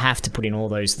necessarily have to put in all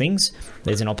those things.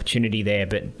 There's an opportunity there,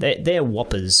 but they're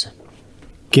whoppers.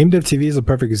 Game Dev TV is a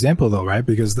perfect example, though, right?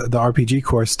 Because the RPG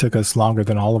course took us longer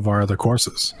than all of our other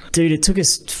courses. Dude, it took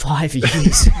us 5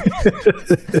 years. 5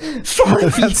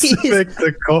 That's years. To make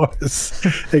the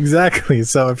course. Exactly.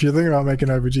 So if you're thinking about making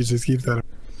RPGs, just keep that in.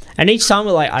 And each time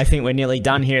we're like, I think we're nearly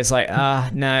done here. It's like,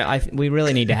 no, we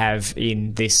really need to have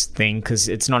in this thing because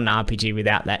it's not an RPG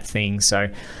without that thing. So,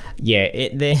 yeah,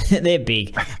 they're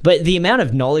big. But the amount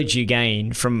of knowledge you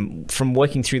gain from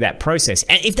working through that process,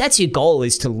 and if that's your goal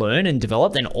is to learn and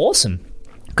develop, then awesome.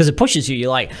 Because it pushes you. You're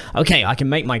like, okay, I can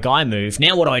make my guy move.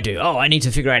 Now what do? Oh, I need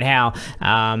to figure out how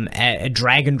a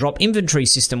drag and drop inventory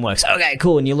system works. Okay,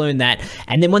 cool. And you learn that.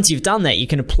 And then once you've done that, you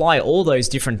can apply all those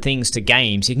different things to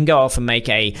games. You can go off and make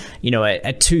a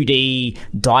 2D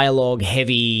dialogue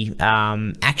heavy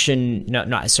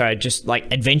just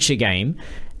like adventure game.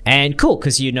 And cool,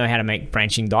 because you know how to make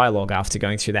branching dialogue after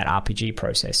going through that RPG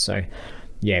process. So,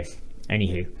 yeah,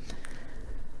 anywho.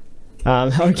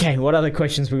 Okay, what other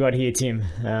questions we got here, Tim?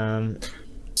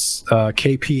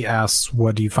 KP asks,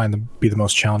 what do you find to be the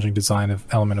most challenging design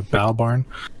element of Battle Barn?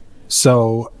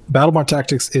 So Battle Barn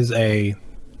Tactics is a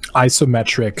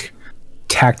isometric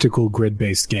tactical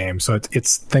grid-based game. So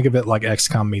it's think of it like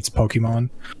XCOM meets Pokemon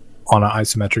on an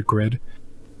isometric grid.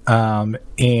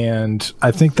 And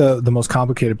I think the most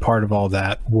complicated part of all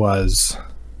that was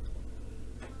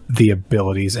the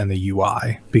abilities and the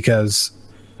UI, because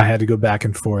I had to go back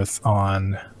and forth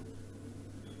on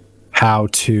how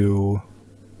to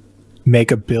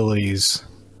make abilities.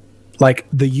 Like,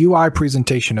 the UI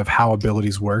presentation of how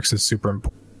abilities works is super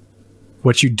important.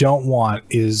 What you don't want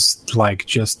is like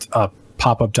just a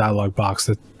pop-up dialog box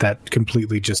that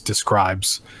completely just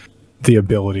describes the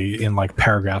ability in like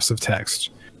paragraphs of text.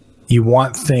 You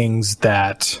want things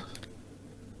that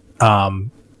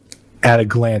at a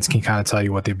glance can kind of tell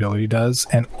you what the ability does.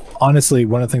 And honestly,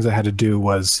 one of the things I had to do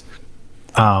was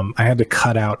I had to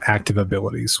cut out active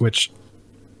abilities, which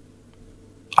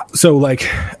so like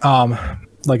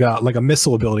a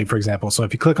missile ability, for example. So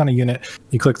if you click on a unit,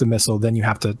 you click the missile, then you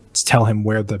have to tell him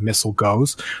where the missile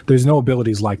goes. There's no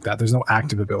abilities like that. There's no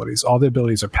active abilities. All the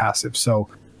abilities are passive. So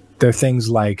they're things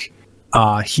like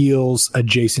heals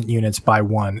adjacent units by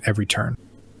 1 every turn.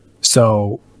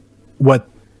 So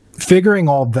figuring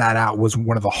all that out was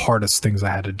one of the hardest things I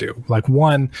had to do. Like,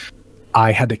 one,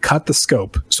 I had to cut the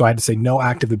scope. So I had to say no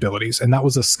active abilities. And that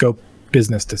was a scope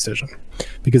business decision.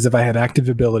 Because if I had active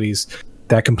abilities,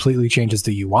 that completely changes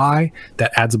the UI,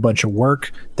 that adds a bunch of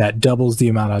work, that doubles the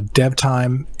amount of dev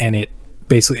time, and it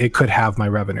could have my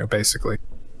revenue, basically,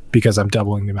 because I'm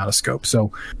doubling the amount of scope.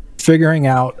 So figuring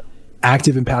out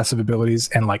active and passive abilities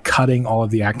and like cutting all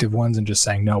of the active ones and just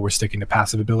saying, no, we're sticking to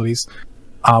passive abilities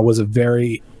was a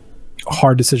very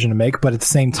hard decision to make. But at the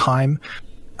same time,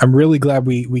 I'm really glad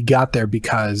we got there,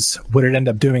 because what it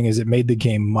ended up doing is it made the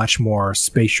game much more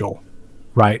spatial,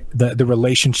 right? The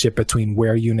relationship between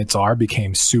where units are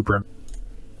became super,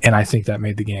 and I think that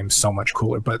made the game so much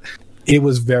cooler. But it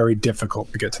was very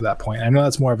difficult to get to that point. I know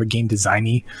that's more of a game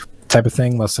designy type of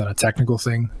thing, less than a technical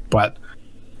thing, but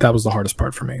that was the hardest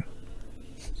part for me.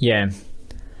 Yeah.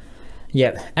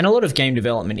 And a lot of game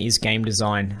development is game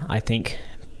design. I think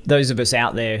those of us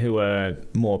out there who are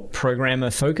more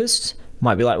programmer focused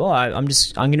might be like, well, I'm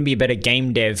going to be a better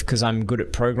game dev because I'm good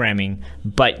at programming.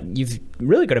 But you've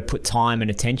really got to put time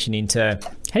and attention into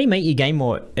how do you make your game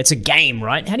more, it's a game,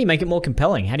 right? How do you make it more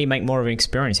compelling? How do you make more of an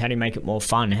experience? How do you make it more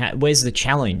fun? Where's the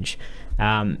challenge?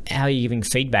 How are you giving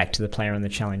feedback to the player on the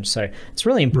challenge? So it's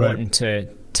really important to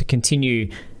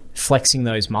continue flexing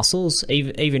those muscles,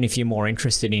 even if you're more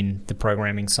interested in the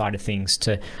programming side of things,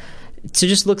 to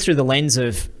just look through the lens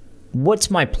of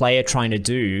what's my player trying to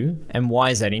do and why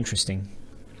is that interesting?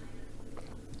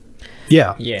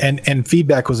 Yeah. And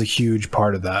feedback was a huge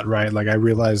part of that, right? Like, I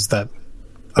realized that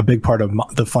a big part of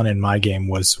the fun in my game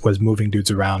was moving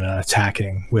dudes around and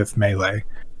attacking with melee.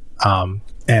 And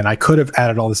I could have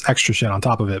added all this extra shit on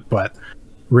top of it, but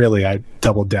really I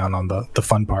doubled down on the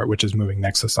fun part, which is moving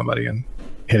next to somebody and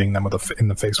hitting them in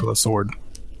the face with a sword.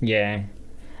 Yeah.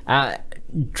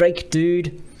 Drake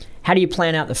Dude, how do you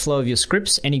plan out the flow of your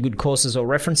scripts? Any good courses or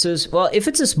references? Well, if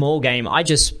it's a small game, I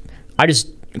just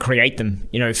create them.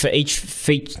 You know, for each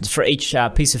piece of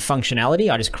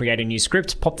functionality, I just create a new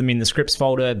script, pop them in the scripts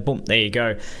folder. Boom, there you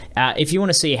go. If you want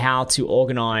to see how to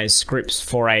organize scripts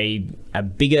for a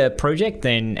bigger project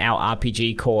than our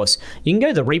RPG course, you can go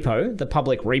to the repo, the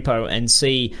public repo, and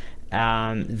see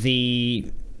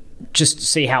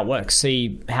see how it works,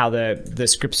 see how the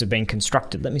scripts have been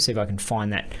constructed. Let me see if I can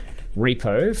find that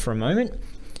repo for a moment.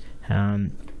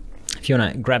 If you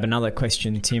want to grab another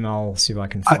question, Tim, I'll see if I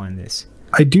can find this.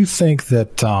 I do think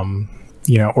that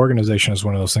organization is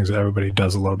one of those things that everybody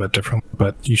does a little bit differently,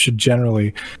 but you should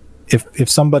generally, if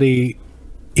somebody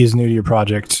is new to your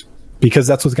project, because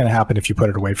that's what's going to happen if you put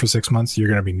it away for 6 months, you're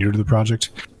going to be new to the project.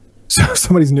 So if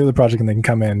somebody's new to the project and they can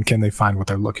come in, can they find what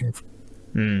they're looking for?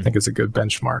 I think it's a good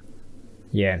benchmark.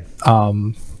 Yeah.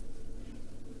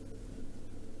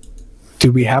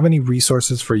 Do we have any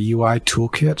resources for UI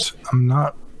Toolkit? I'm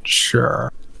not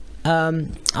sure.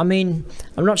 I mean,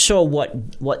 I'm not sure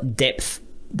what depth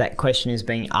that question is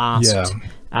being asked.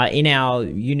 Yeah. In our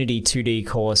Unity 2D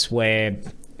course, we're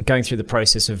going through the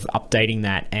process of updating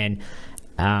that, and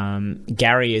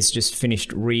Gary has just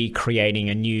finished recreating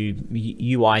a new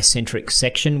UI-centric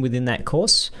section within that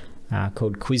course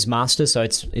called Quizmaster. So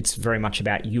it's very much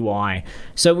about UI.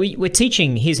 So we're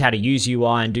teaching here's how to use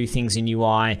UI and do things in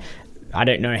UI. I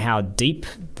don't know how deep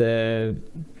the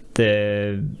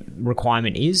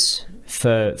requirement is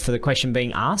for the question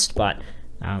being asked, but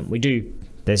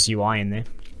there's UI in there.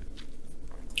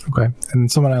 Okay.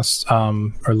 And someone asked, or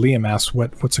Liam asked,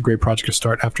 what's a great project to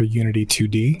start after Unity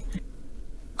 2D?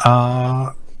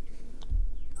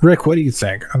 Rick, what do you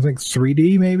think? I think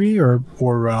 3D maybe, or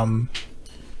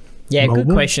yeah, mobile?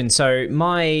 Good question. So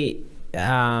my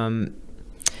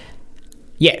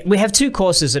we have two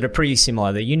courses that are pretty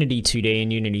similar, the Unity 2D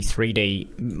and Unity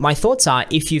 3D. My thoughts are,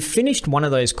 if you've finished one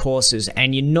of those courses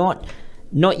and you're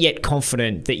not yet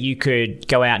confident that you could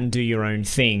go out and do your own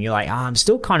thing, you're like, I'm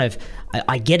still kind of,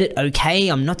 I get it okay,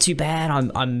 I'm not too bad,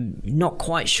 I'm not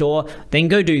quite sure, then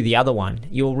go do the other one.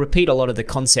 You'll repeat a lot of the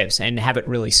concepts and have it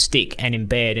really stick and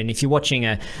embed. And if you're watching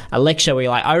a lecture where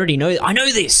you're like, I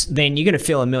know this, then you're going to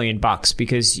feel $1 million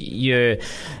because you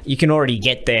can already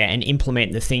get there and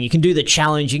implement the thing. You can do the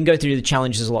challenge, you can go through the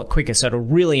challenges a lot quicker, so it'll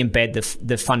really embed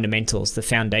the fundamentals, the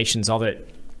foundations of it.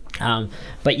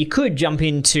 But you could jump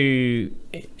into,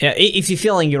 if you're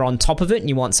feeling you're on top of it and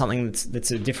you want something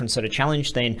that's a different sort of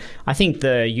challenge, then I think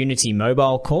the Unity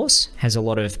mobile course has a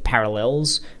lot of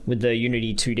parallels with the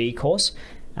Unity 2D course.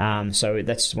 So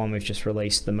that's the one we've just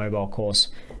released, the mobile course.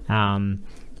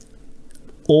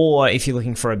 Or if you're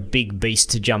looking for a big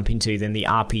beast to jump into, then the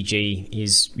RPG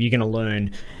is, you're going to learn.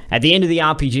 At the end of the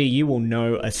RPG, you will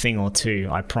know a thing or two,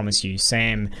 I promise you.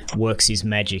 Sam works his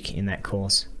magic in that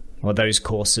course. Or those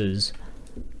courses.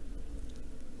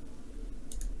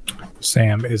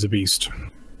 Sam is a beast.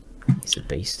 He's a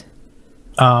beast.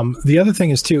 The other thing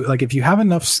is too, like if you have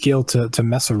enough skill to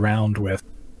mess around with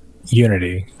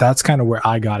Unity, that's kind of where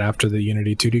I got after the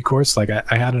Unity 2D course. Like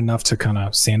I had enough to kind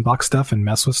of sandbox stuff and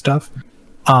mess with stuff.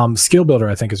 Skill Builder,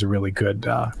 I think, is a really good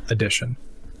addition.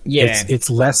 Yeah, it's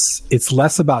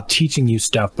less about teaching you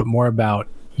stuff, but more about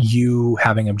you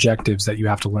having objectives that you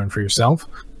have to learn for yourself.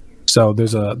 So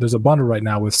there's a bundle right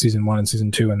now with season 1 and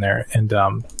season 2 in there, and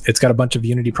it's got a bunch of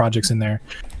Unity projects in there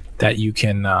that you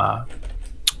can.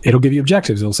 It'll give you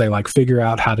objectives. It'll say like, figure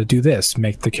out how to do this,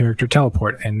 make the character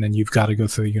teleport, and then you've got to go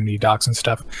through the Unity docs and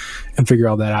stuff and figure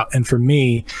all that out. And for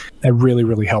me, that really,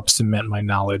 really helps cement my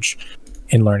knowledge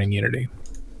in learning Unity.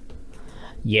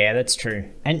 Yeah, that's true,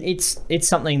 and it's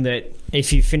something that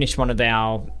if you finish one of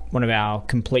our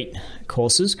complete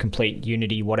courses, complete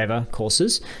Unity whatever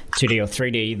courses, 2D or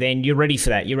 3D, then you're ready for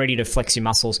that. You're ready to flex your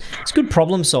muscles. It's good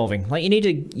problem solving. Like you need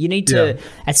to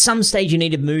at some stage you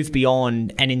need to move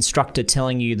beyond an instructor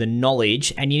telling you the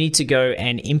knowledge, and you need to go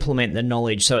and implement the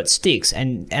knowledge so it sticks,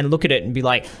 and look at it and be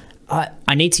like,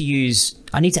 I need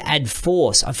to add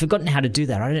force. I've forgotten how to do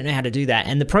that. I don't know how to do that.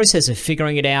 And the process of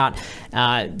figuring it out,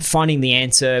 finding the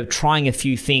answer, trying a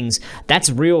few things, that's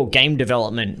real game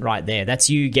development right there. That's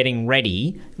you getting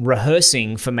ready,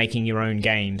 rehearsing for making your own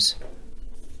games.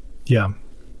 Yeah.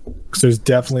 Because there's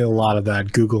definitely a lot of that,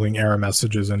 Googling error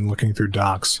messages and looking through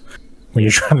docs when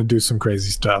you're trying to do some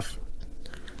crazy stuff.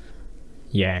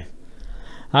 Yeah.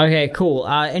 Okay, cool.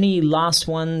 Any last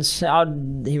ones?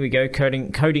 Here we go.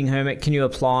 Coding Hermit. Can you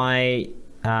apply?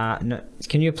 Can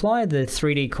you apply the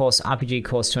 3D course, RPG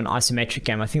course, to an isometric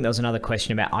game? I think there was another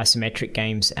question about isometric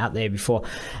games out there before.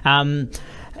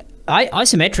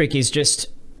 Isometric is just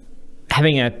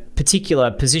having a particular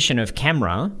position of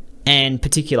camera and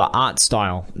particular art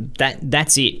style.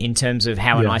 That's it in terms of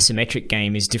how an isometric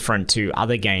game is different to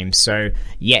other games. So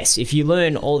yes, if you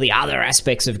learn all the other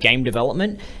aspects of game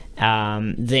development,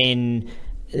 then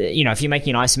if you're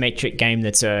making an isometric game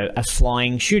that's a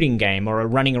flying shooting game or a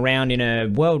running around in a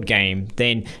world game,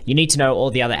 then you need to know all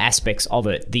the other aspects of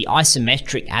it. The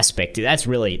isometric aspect, that's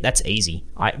easy.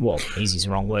 Easy is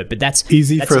the wrong word, but that's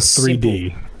easy for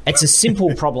 3D. It's a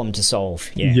simple problem to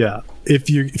solve. Yeah. Yeah. If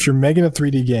you're making a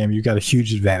 3D game, you've got a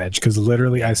huge advantage because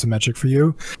literally isometric for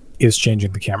you is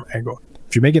changing the camera angle.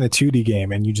 If you're making a 2D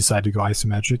game and you decide to go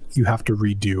isometric, you have to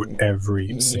redo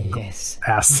every single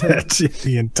asset in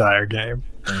the entire game,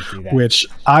 which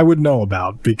I would know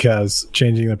about because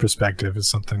changing the perspective is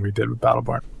something we did with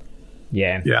Battleborn.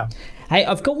 Yeah. Yeah. Hey,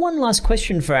 I've got one last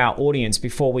question for our audience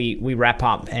before we wrap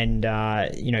up. And,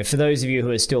 for those of you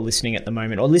who are still listening at the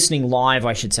moment, or listening live,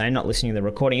 I should say, not listening to the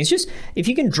recording, it's just, if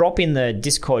you can drop in the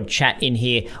Discord chat in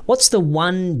here, what's the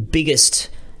one biggest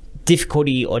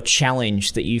difficulty or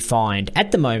challenge that you find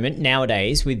at the moment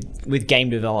nowadays with game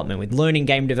development, with learning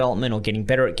game development or getting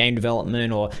better at game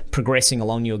development or progressing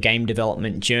along your game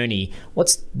development journey?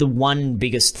 What's the one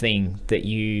biggest thing that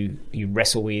you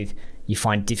wrestle with, you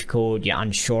find difficult, you're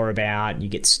unsure about, you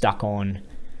get stuck on?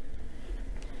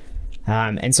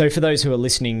 And so for those who are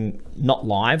listening not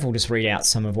live, we'll just read out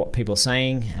some of what people are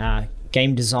saying.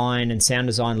 Game design and sound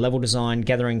design, level design,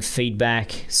 gathering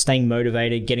feedback, staying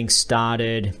motivated, getting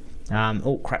started.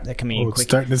 Oh crap, they're coming in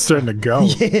quick. It's starting to go.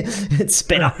 Yeah, it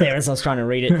sped up there as I was trying to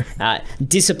read it.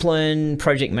 Discipline,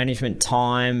 project management,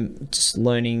 time, just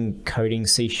learning coding,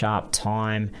 C#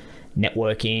 time,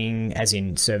 networking, as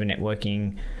in server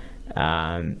networking,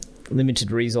 limited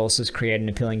resources, create an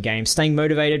appealing game, staying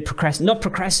motivated, not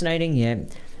procrastinating,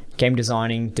 game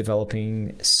designing,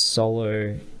 developing,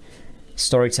 solo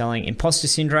storytelling, imposter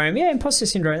syndrome. Yeah, imposter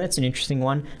syndrome, that's an interesting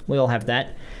one. We all have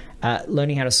that.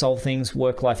 Learning how to solve things,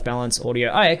 work-life balance,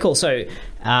 audio. Oh, yeah, cool. So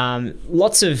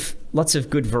lots of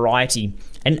good variety.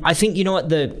 And I think, you know what,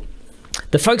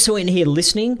 the folks who are in here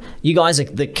listening, you guys are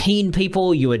the keen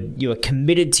people. You are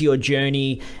committed to your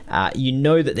journey. You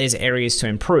know that there's areas to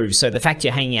improve. So the fact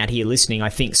you're hanging out here listening, I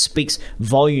think, speaks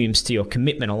volumes to your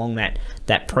commitment along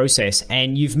that process.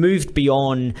 And you've moved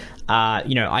beyond, I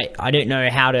don't know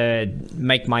how to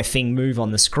make my thing move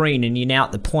on the screen. And you're now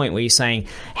at the point where you're saying,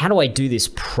 how do I do this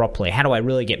properly? How do I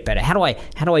really get better? How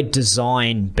do I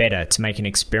design better to make an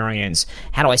experience?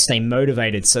 How do I stay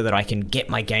motivated so that I can get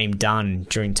my game done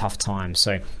during tough times?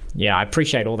 So yeah, I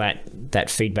appreciate all that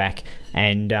feedback,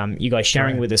 and you guys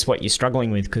sharing with us what you're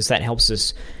struggling with, because that helps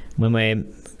us when we're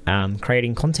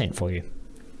creating content for you.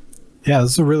 Yeah,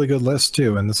 this is a really good list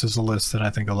too, and this is a list that I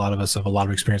think a lot of us have a lot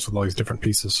of experience with all these different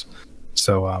pieces.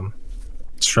 So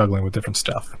struggling with different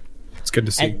stuff. It's good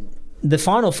to see. And the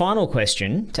final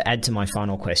question, to add to my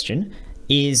final question,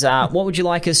 is what would you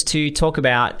like us to talk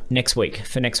about next week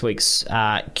for next week's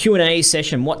Q&A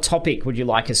session? What topic would you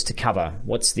like us to cover?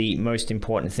 What's the most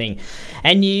important thing?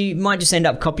 And you might just end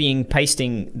up copying,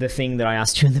 pasting the thing that I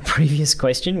asked you in the previous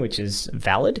question, which is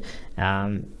valid.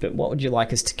 But what would you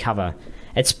like us to cover?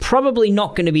 It's probably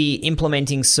not going to be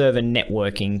implementing server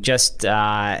networking, just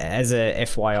as a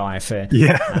FYI for...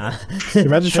 Yeah.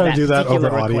 Imagine trying to do that over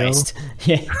audio.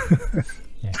 Yeah.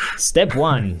 Step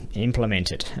 1,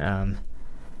 implement it.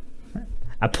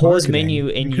 A pause menu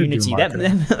in Unity.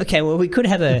 Okay, well, we could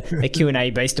have a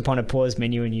Q&A based upon a pause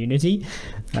menu in Unity.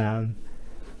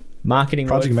 Marketing,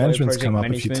 project management's come up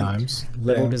a few times.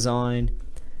 Level design.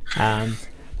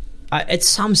 At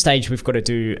some stage, we've got to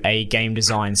do a game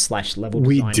design / level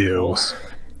design course.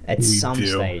 At some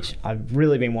stage, I've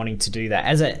really been wanting to do that.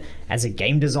 As a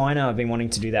game designer, I've been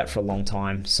wanting to do that for a long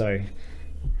time. So,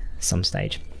 some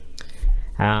stage.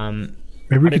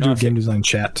 Maybe we could do a game design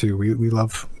chat too. We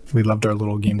loved our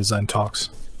little game design talks.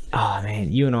 Oh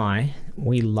man, you and I,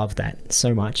 we love that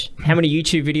so much. How many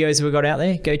YouTube videos have we got out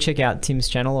there? Go check out Tim's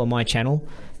channel or my channel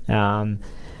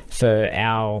for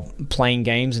our playing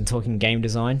games and talking game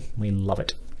design. We love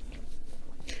it.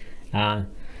 How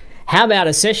about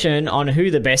a session on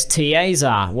who the best TAs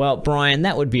are? Well, Brian,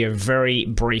 that would be a very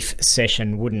brief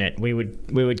session, wouldn't it? We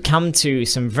would come to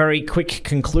some very quick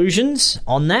conclusions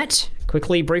on that,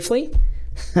 quickly, briefly.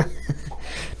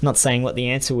 Not saying what the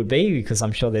answer would be, because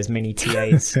I'm sure there's many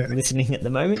TAs listening at the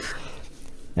moment.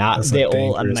 They're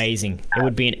all amazing. It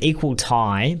would be an equal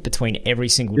tie between every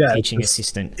single teaching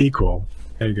assistant. Equal.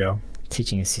 There you go.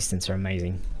 Teaching assistants are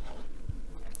amazing.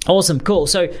 Awesome, cool.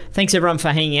 So thanks everyone for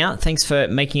hanging out. Thanks for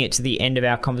making it to the end of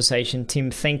our conversation.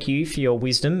 Tim, thank you for your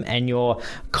wisdom and your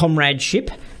comradeship.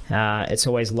 It's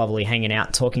always lovely hanging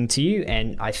out, talking to you.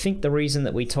 And I think the reason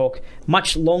that we talk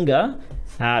much longer,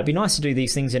 it'd be nice to do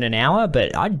these things in an hour,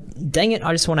 but dang it,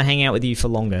 I just want to hang out with you for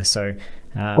longer. So,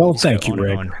 well, thank you,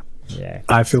 Rick. Yeah,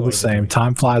 I feel the same.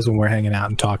 Time flies when we're hanging out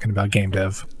and talking about game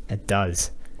dev. It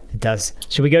does. It does.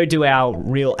 Should we go do our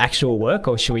real actual work,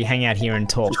 or should we hang out here and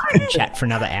talk and chat for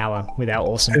another hour with our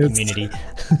awesome community?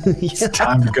 It's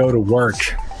time to go to work.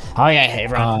 Oh yeah,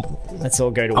 everyone. Let's all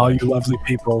go to work. All you lovely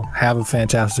people, have a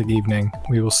fantastic evening.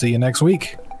 We will see you next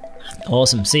week.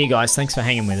 Awesome. See you guys. Thanks for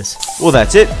hanging with us. Well,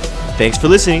 that's it. Thanks for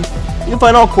listening. You can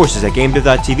find all courses at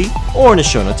GameDev.tv or in the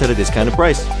show notes at a discounted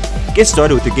price. Get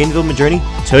started with your game development journey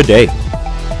today.